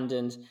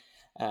abandoned,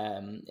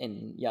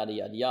 and yada,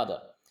 yada,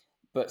 yada.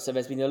 But so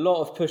there's been a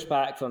lot of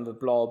pushback from the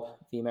blob,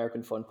 the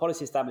American foreign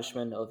policy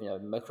establishment, of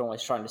Macron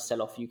is trying to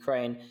sell off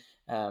Ukraine,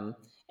 and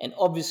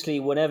obviously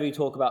whenever you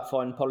talk about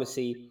foreign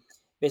policy,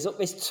 there's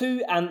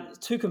two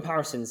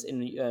comparisons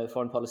in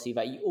foreign policy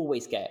that you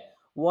always get.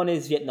 One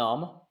is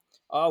Vietnam.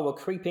 Oh, we're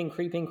creeping,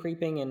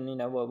 and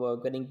we're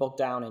getting bogged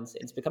down, and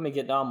it's becoming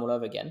Vietnam all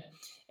over again.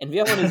 And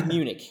the other one is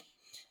Munich.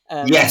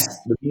 Yes,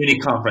 the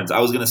Munich conference. I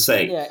was going to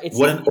say. Yeah, it's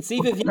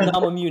either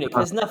Vietnam or Munich.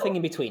 There's nothing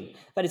in between.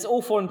 But it's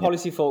all foreign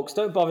policy, folks.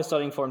 Don't bother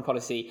studying foreign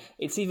policy.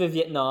 It's either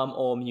Vietnam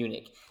or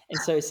Munich. And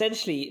so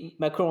essentially,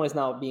 Macron is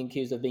now being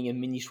accused of being a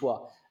mini-choix,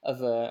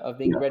 of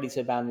being ready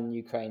to abandon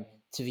Ukraine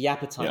to the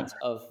appetite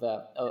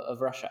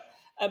of Russia.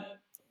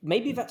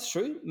 Maybe that's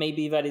true.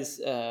 Maybe that is.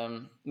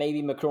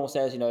 Maybe Macron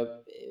says,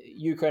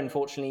 Ukraine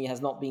unfortunately has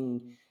not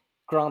been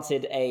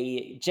granted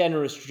a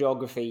generous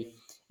geography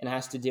and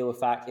has to deal with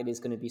the fact it is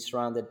going to be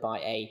surrounded by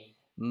a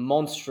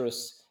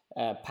monstrous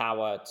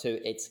power to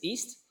its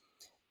east.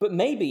 But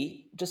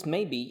maybe, just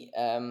maybe,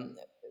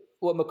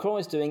 what Macron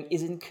is doing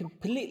isn't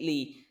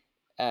completely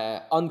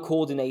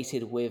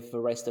uncoordinated with the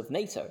rest of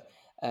NATO.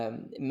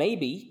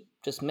 Maybe,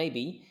 just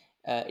maybe,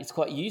 it's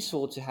quite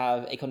useful to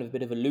have a kind of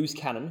bit of a loose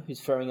cannon who's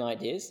throwing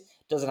ideas.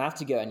 Doesn't have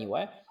to go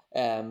anywhere,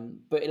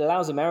 but it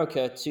allows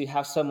America to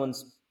have someone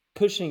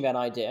pushing that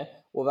idea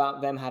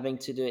without them having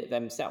to do it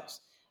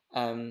themselves.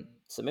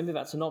 So maybe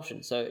that's an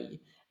option. So,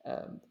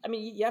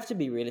 you have to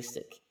be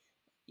realistic.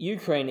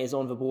 Ukraine is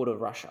on the border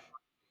of Russia.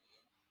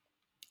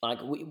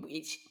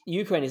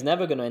 Ukraine is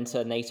never going to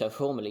enter NATO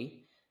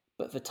formally,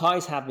 but the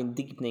ties have been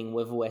deepening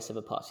with the West over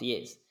the past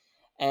years.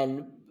 And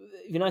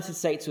the United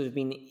States would have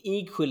been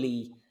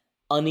equally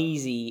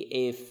uneasy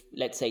if,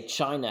 let's say,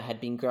 China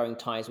had been growing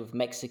ties with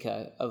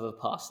Mexico over the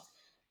past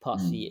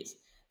few years.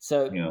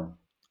 So,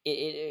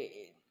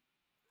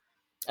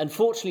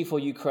 unfortunately for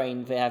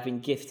Ukraine, they have been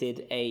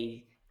gifted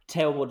a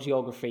terrible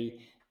geography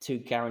to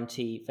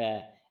guarantee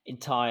their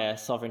entire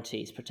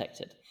sovereignty is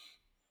protected.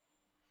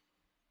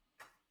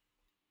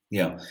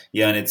 Yeah,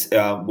 and it's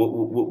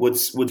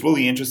what's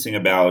really interesting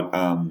about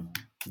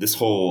this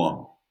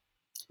whole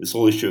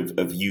issue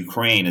of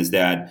Ukraine is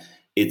that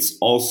it's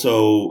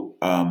also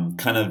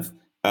kind of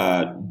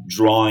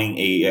drawing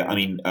a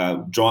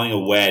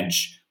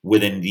wedge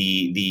within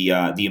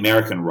the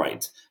American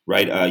right.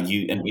 Right,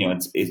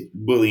 it's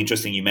really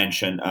interesting. You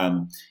mentioned,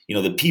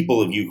 the people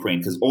of Ukraine,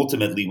 because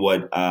ultimately,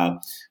 what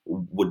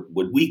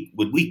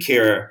we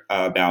care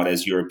about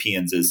as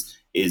Europeans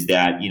is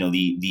that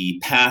the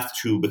path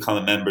to become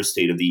a member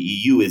state of the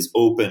EU is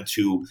open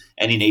to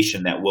any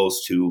nation that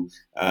wants to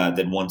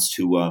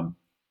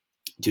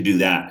do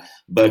that.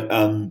 But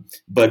in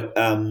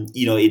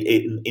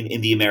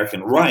the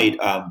American right,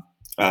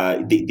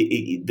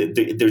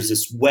 there's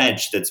this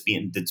wedge that's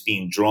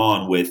being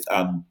drawn with.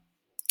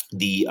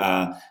 The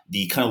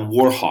kind of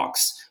war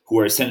hawks, who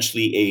are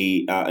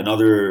essentially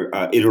another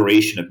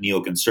iteration of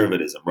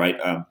neoconservatism, right?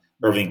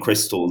 Irving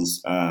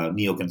Kristol's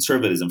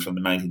neoconservatism from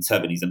the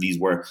 1970s, and these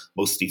were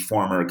mostly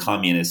former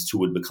communists who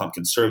would become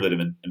conservative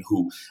and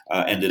who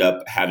ended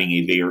up having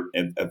a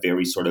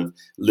very sort of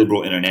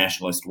liberal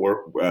internationalist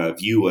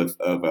view of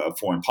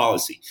foreign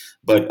policy,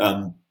 But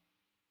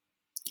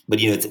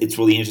it's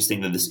really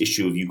interesting that this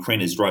issue of Ukraine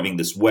is driving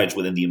this wedge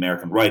within the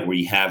American right, where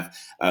you have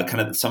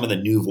kind of some of the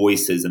new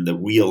voices in the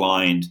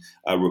realigned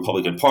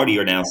Republican Party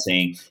are now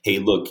saying, "Hey,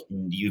 look,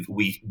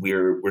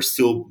 we're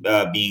still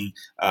being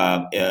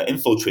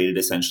infiltrated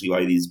essentially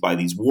by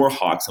these war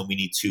hawks, and we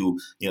need to,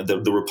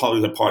 the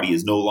Republican Party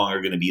is no longer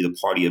going to be the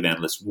party of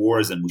endless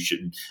wars, and we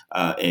shouldn't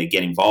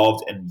get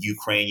involved." And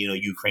Ukraine,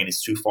 Ukraine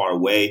is too far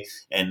away,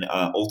 and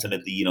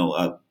ultimately,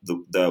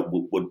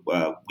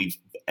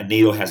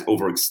 NATO has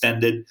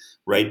overextended.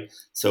 Right.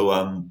 So,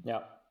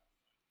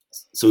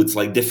 so it's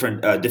like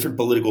different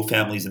political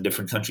families in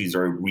different countries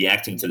are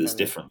reacting to this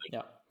differently.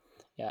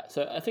 Yeah.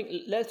 So I think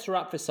let's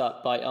wrap this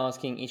up by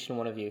asking each and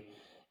one of you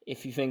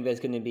if you think there's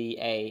going to be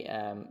a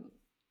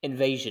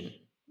invasion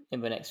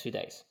in the next few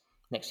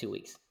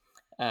weeks.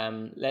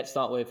 Let's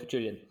start with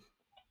Julian.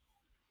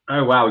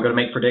 Oh wow, we've got to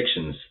make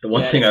predictions. The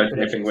one thing I was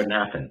hoping wouldn't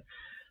happen.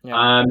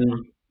 Yeah.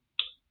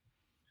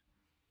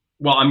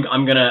 Well,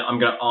 I'm gonna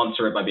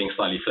answer it by being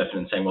slightly flippant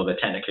and saying, well, there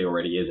technically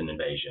already is an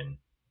invasion.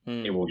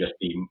 It will just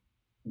be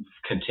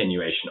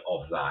continuation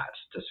of that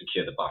to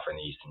secure the buffer in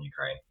the eastern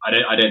Ukraine.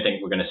 I don't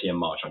think we're going to see a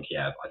march on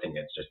Kiev. I think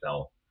it's just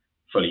they'll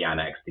fully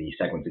annex the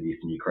segments of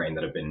eastern Ukraine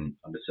that have been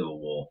under civil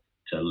war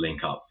to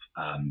link up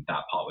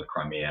that part with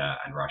Crimea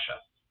and Russia.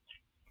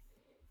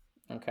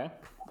 Okay.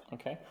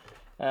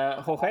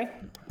 Jorge?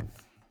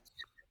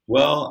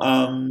 Well,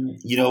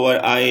 you know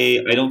what?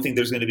 I don't think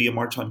there's going to be a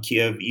march on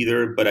Kiev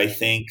either, but I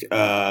think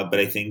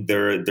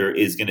there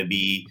is going to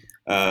be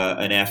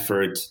an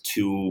effort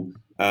to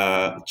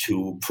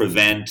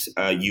prevent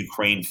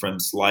Ukraine from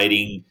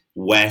sliding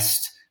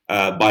west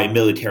by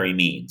military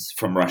means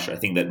from Russia. I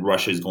think that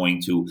Russia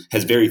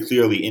has very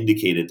clearly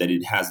indicated that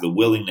it has the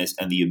willingness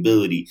and the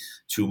ability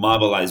to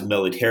mobilize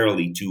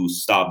militarily to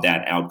stop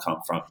that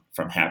outcome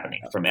from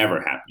ever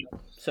happening.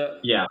 So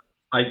yeah,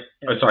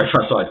 sorry,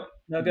 Francois.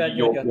 No, go ahead.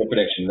 Your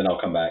prediction, then I'll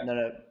come back.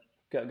 No.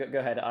 Go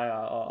ahead.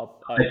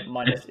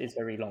 Mine is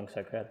very long,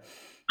 so go ahead.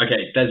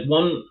 Okay, there's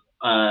one.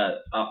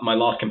 My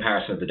last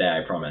comparison of the day,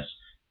 I promise.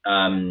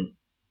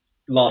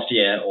 Last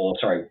year, or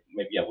sorry,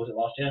 maybe was it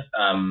last year?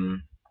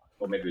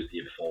 Or maybe it was the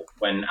year before,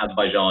 when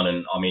Azerbaijan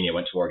and Armenia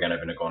went to war again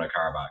over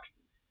Nagorno-Karabakh.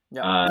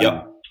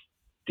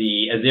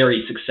 The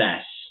Azeri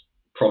success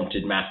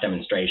prompted mass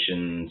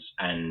demonstrations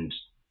and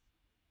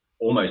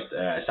almost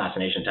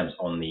assassination attempts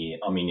on the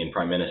Armenian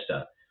prime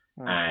minister,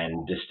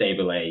 and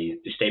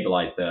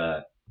destabilized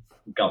the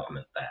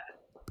government there.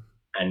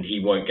 And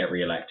he won't get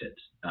re-elected.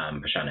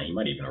 Pashinyan, he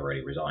might even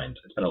already resigned.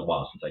 It's been a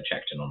while since I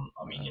checked in on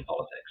Armenian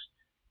politics.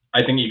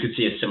 I think you could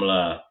see a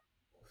similar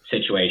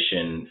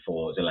situation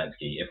for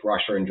Zelensky. If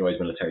Russia enjoys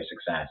military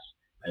success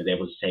and is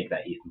able to take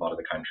that eastern part of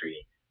the country,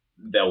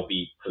 there'll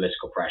be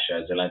political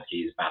pressure.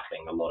 Zelensky is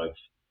battling a lot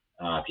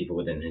of people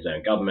within his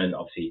own government.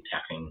 Obviously,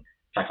 tackling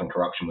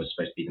corruption was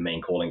supposed to be the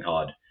main calling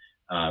card,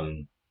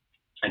 and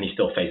he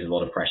still faces a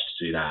lot of pressure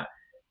to do that.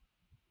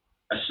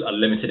 A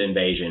limited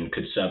invasion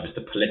could serve as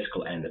the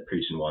political end that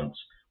Putin wants,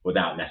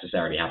 without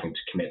necessarily having to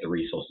commit the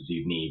resources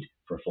you'd need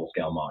for a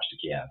full-scale march to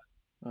Kiev.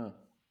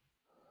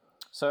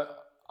 So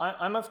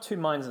I'm of two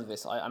minds of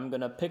this. I'm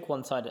going to pick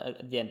one side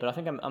at the end, but I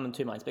think I'm in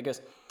two minds,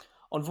 because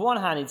on the one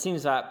hand, it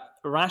seems that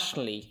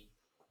rationally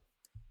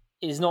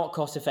it is not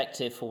cost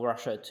effective for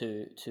Russia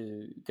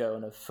to go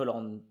on a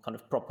full-on kind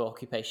of proper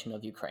occupation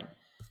of Ukraine,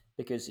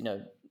 because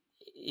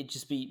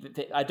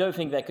I don't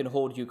think they can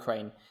hold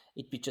Ukraine.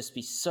 It'd just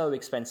be so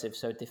expensive,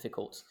 so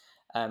difficult,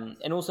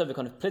 and also the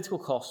kind of political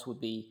costs would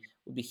be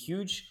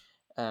huge,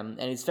 and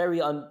it's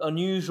very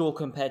unusual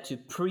compared to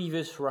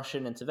previous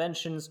Russian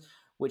interventions,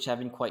 which have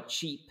been quite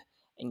cheap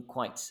and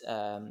quite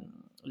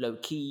low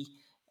key.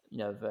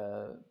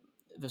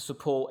 The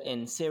support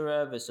in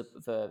Syria,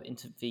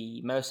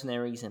 the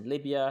mercenaries in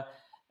Libya,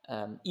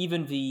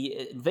 even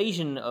the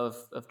invasion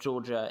of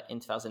Georgia in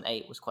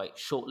 2008 was quite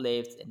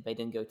short-lived, and they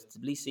didn't go to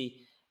Tbilisi.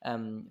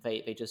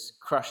 They just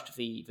crushed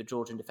the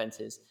Georgian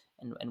defenses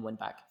and went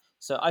back.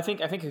 So I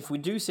think if we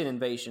do see an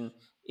invasion,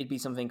 it'd be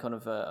something kind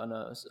of on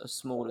a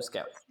smaller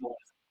scale.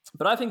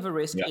 But I think the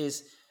risk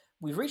is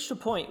we've reached a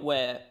point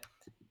where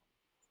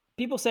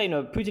people say,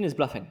 Putin is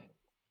bluffing.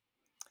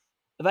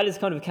 That is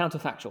kind of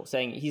counterfactual,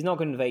 saying he's not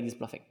going to invade, he's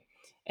bluffing.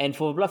 And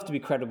for the bluff to be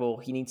credible,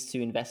 he needs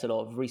to invest a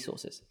lot of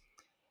resources.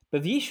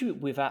 But the issue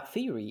with that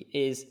theory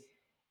is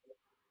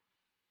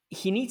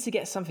he needs to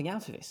get something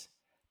out of this.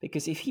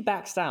 Because if he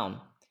backs down,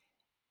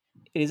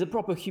 it is a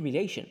proper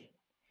humiliation.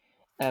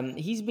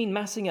 He's been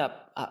massing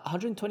up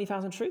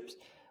 120,000 troops.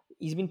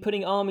 He's been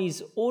putting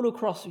armies all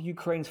across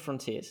Ukraine's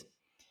frontiers.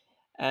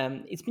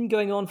 It's been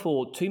going on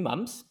for 2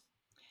 months.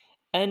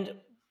 And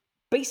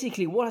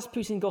basically, what has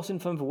Putin gotten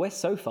from the West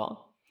so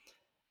far?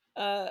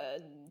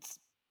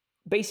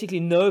 Basically,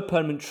 no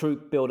permanent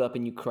troop build-up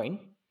in Ukraine.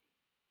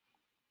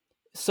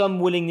 Some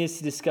willingness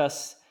to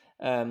discuss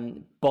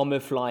bomber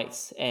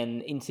flights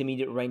and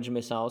intermediate range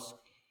missiles.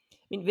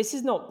 I mean, this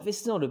is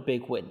not a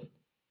big win.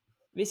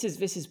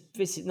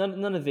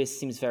 None of this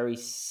seems very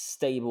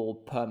stable,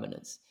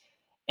 permanent,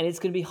 and it's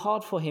going to be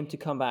hard for him to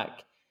come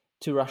back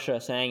to Russia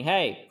saying,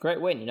 "Hey,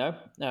 great win!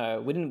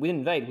 We didn't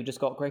invade. We just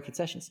got great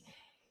concessions."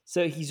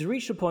 So he's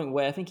reached a point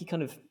where I think he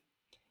kind of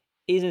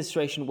is in a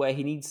situation where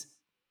he needs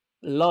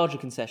larger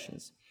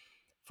concessions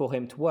for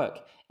him to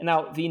work. And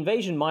now the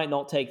invasion might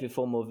not take the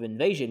form of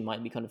invasion;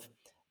 might be kind of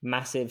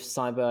massive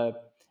cyber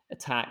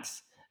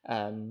attacks.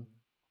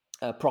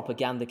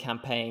 Propaganda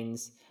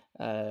campaigns,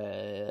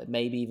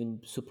 maybe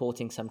even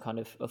supporting some kind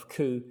of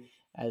coup,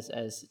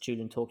 as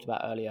Julian talked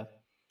about earlier.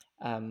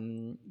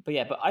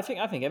 But I think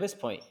at this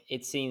point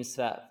it seems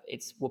that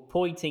we're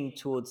pointing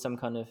towards some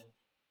kind of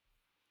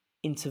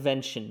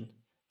intervention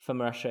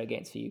from Russia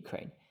against the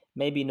Ukraine.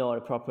 Maybe not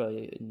a proper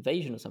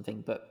invasion or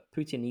something, but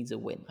Putin needs a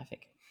win, I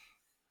think.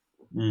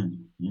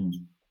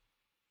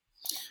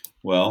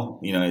 Well,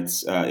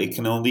 it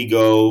can only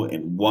go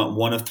in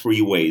one of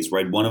three ways,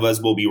 right? One of us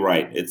will be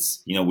right.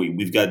 It's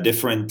we've got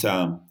different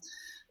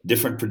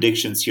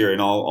predictions here, and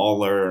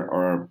all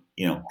are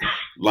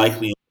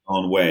likely in their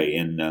own way,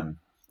 and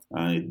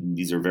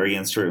these are very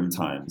uncertain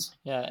times.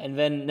 Yeah, and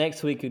then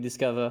next week we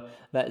discover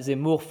that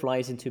Zemmour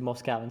flies into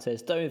Moscow and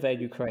says, "Don't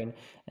invade Ukraine,"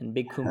 and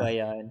big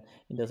kumbaya, and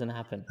it doesn't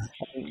happen.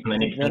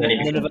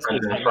 None of us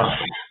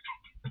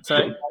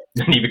Sorry?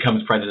 Then he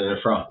becomes president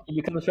of France.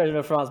 He becomes president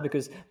of France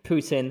because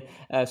Putin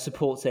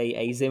supports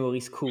a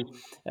Zemmourist coup,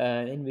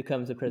 and he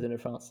becomes the president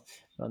of France.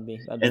 Let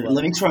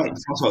me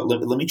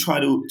try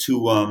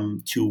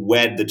to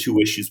wed the two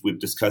issues we've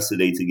discussed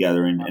today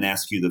together and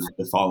ask you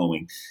the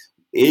following: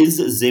 is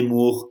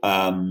Zemmour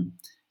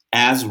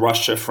as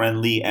Russia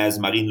friendly as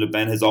Marine Le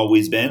Pen has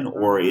always been,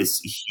 or is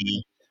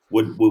he?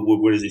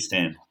 Where does he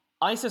stand?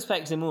 I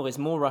suspect Zemmour is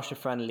more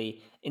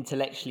Russia-friendly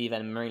intellectually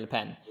than Marine Le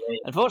Pen.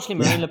 Unfortunately,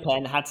 Marine Le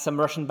Pen had some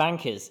Russian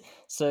bankers,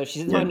 so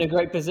she's not in a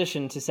great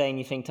position to say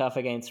anything tough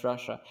against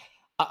Russia.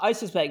 I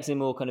suspect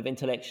Zemmour kind of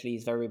intellectually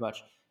is very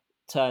much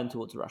turned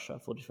towards Russia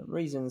for different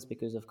reasons,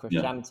 because of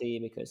Christianity,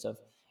 because of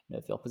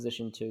the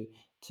opposition to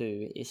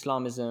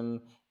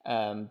Islamism,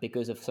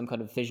 because of some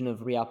kind of vision of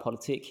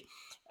realpolitik.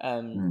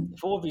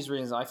 For all these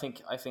reasons, I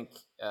think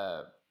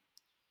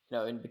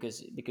and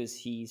because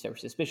he's very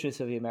suspicious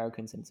of the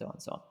Americans and so on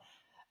and so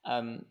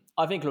on.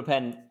 I think Le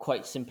Pen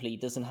quite simply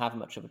doesn't have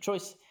much of a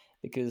choice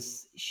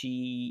because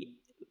she,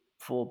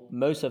 for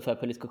most of her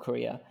political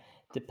career,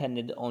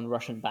 depended on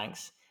Russian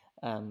banks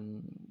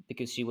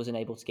because she wasn't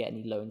able to get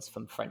any loans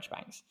from French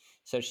banks.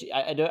 So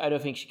I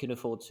don't think she can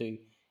afford to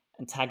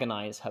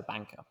antagonize her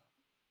banker.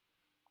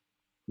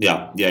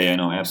 Yeah,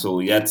 no,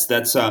 absolutely. That's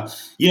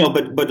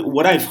but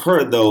what I've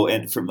heard though,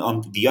 and from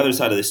on the other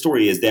side of the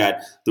story, is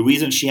that the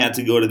reason she had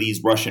to go to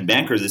these Russian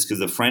bankers is because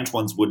the French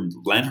ones wouldn't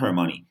lend her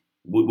money,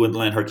 wouldn't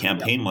lend her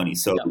campaign money.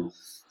 So,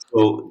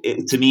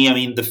 to me, I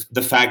mean,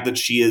 the fact that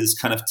she is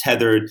kind of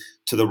tethered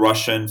to the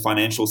Russian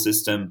financial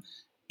system,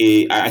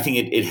 I think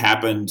it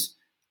happened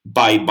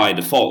by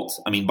default.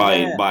 I mean,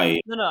 by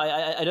no,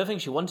 I don't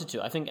think she wanted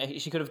to. I think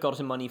she could have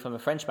gotten money from a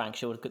French bank.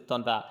 She would have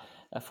done that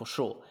for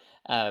sure.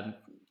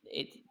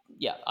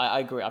 I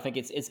agree. I think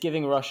it's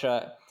giving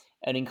Russia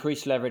an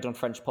increased leverage on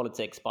French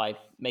politics by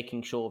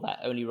making sure that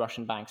only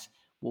Russian banks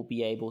will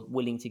be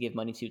willing to give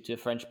money to a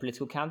French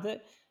political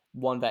candidate,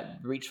 one that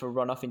reached for a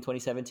runoff in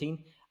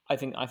 2017. I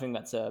think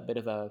that's a bit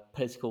of a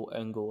political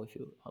own goal, if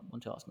you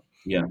want to ask me.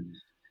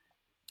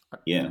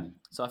 Yeah.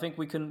 So I think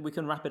we can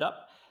wrap it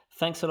up.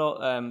 Thanks a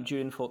lot,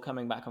 Julian, for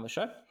coming back on the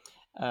show.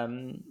 I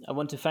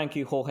want to thank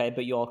you, Jorge,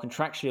 but you are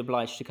contractually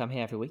obliged to come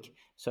here every week.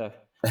 So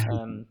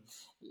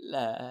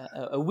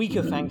a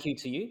weaker thank you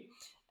to you,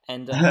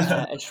 and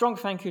a strong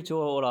thank you to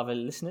all our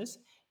listeners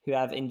who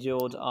have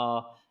endured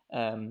our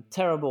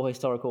terrible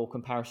historical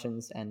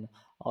comparisons and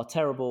our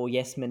terrible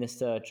Yes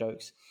Minister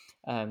jokes.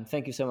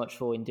 Thank you so much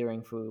for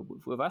enduring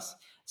with us.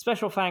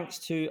 Special thanks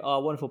to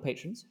our wonderful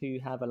patrons who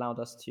have allowed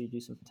us to do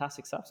some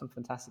fantastic stuff, some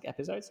fantastic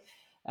episodes,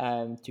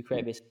 to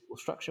create this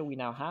structure we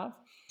now have.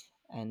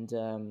 And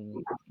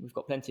we've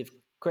got plenty of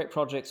great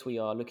projects. We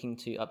are looking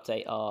to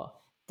update our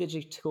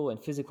digital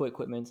and physical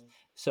equipment.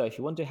 So if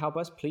you want to help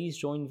us, please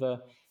join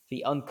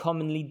the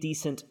uncommonly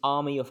decent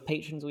army of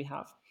patrons we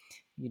have.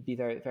 You'd be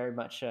very, very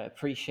much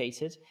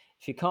appreciated.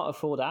 If you can't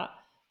afford that,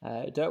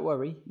 don't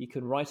worry. You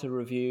can write a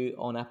review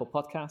on Apple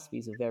Podcasts.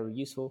 These are very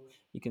useful.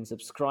 You can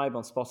subscribe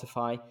on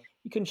Spotify.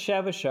 You can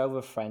share the show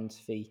with a friend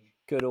the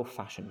good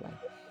old-fashioned way.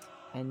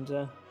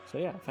 And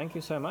thank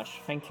you so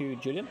much. Thank you,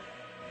 Julian.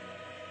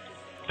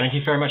 Thank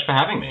you very much for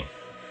having me.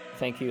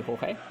 Thank you,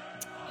 Jorge.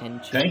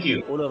 And thank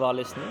you, all of our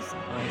listeners.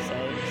 I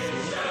say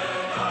see you.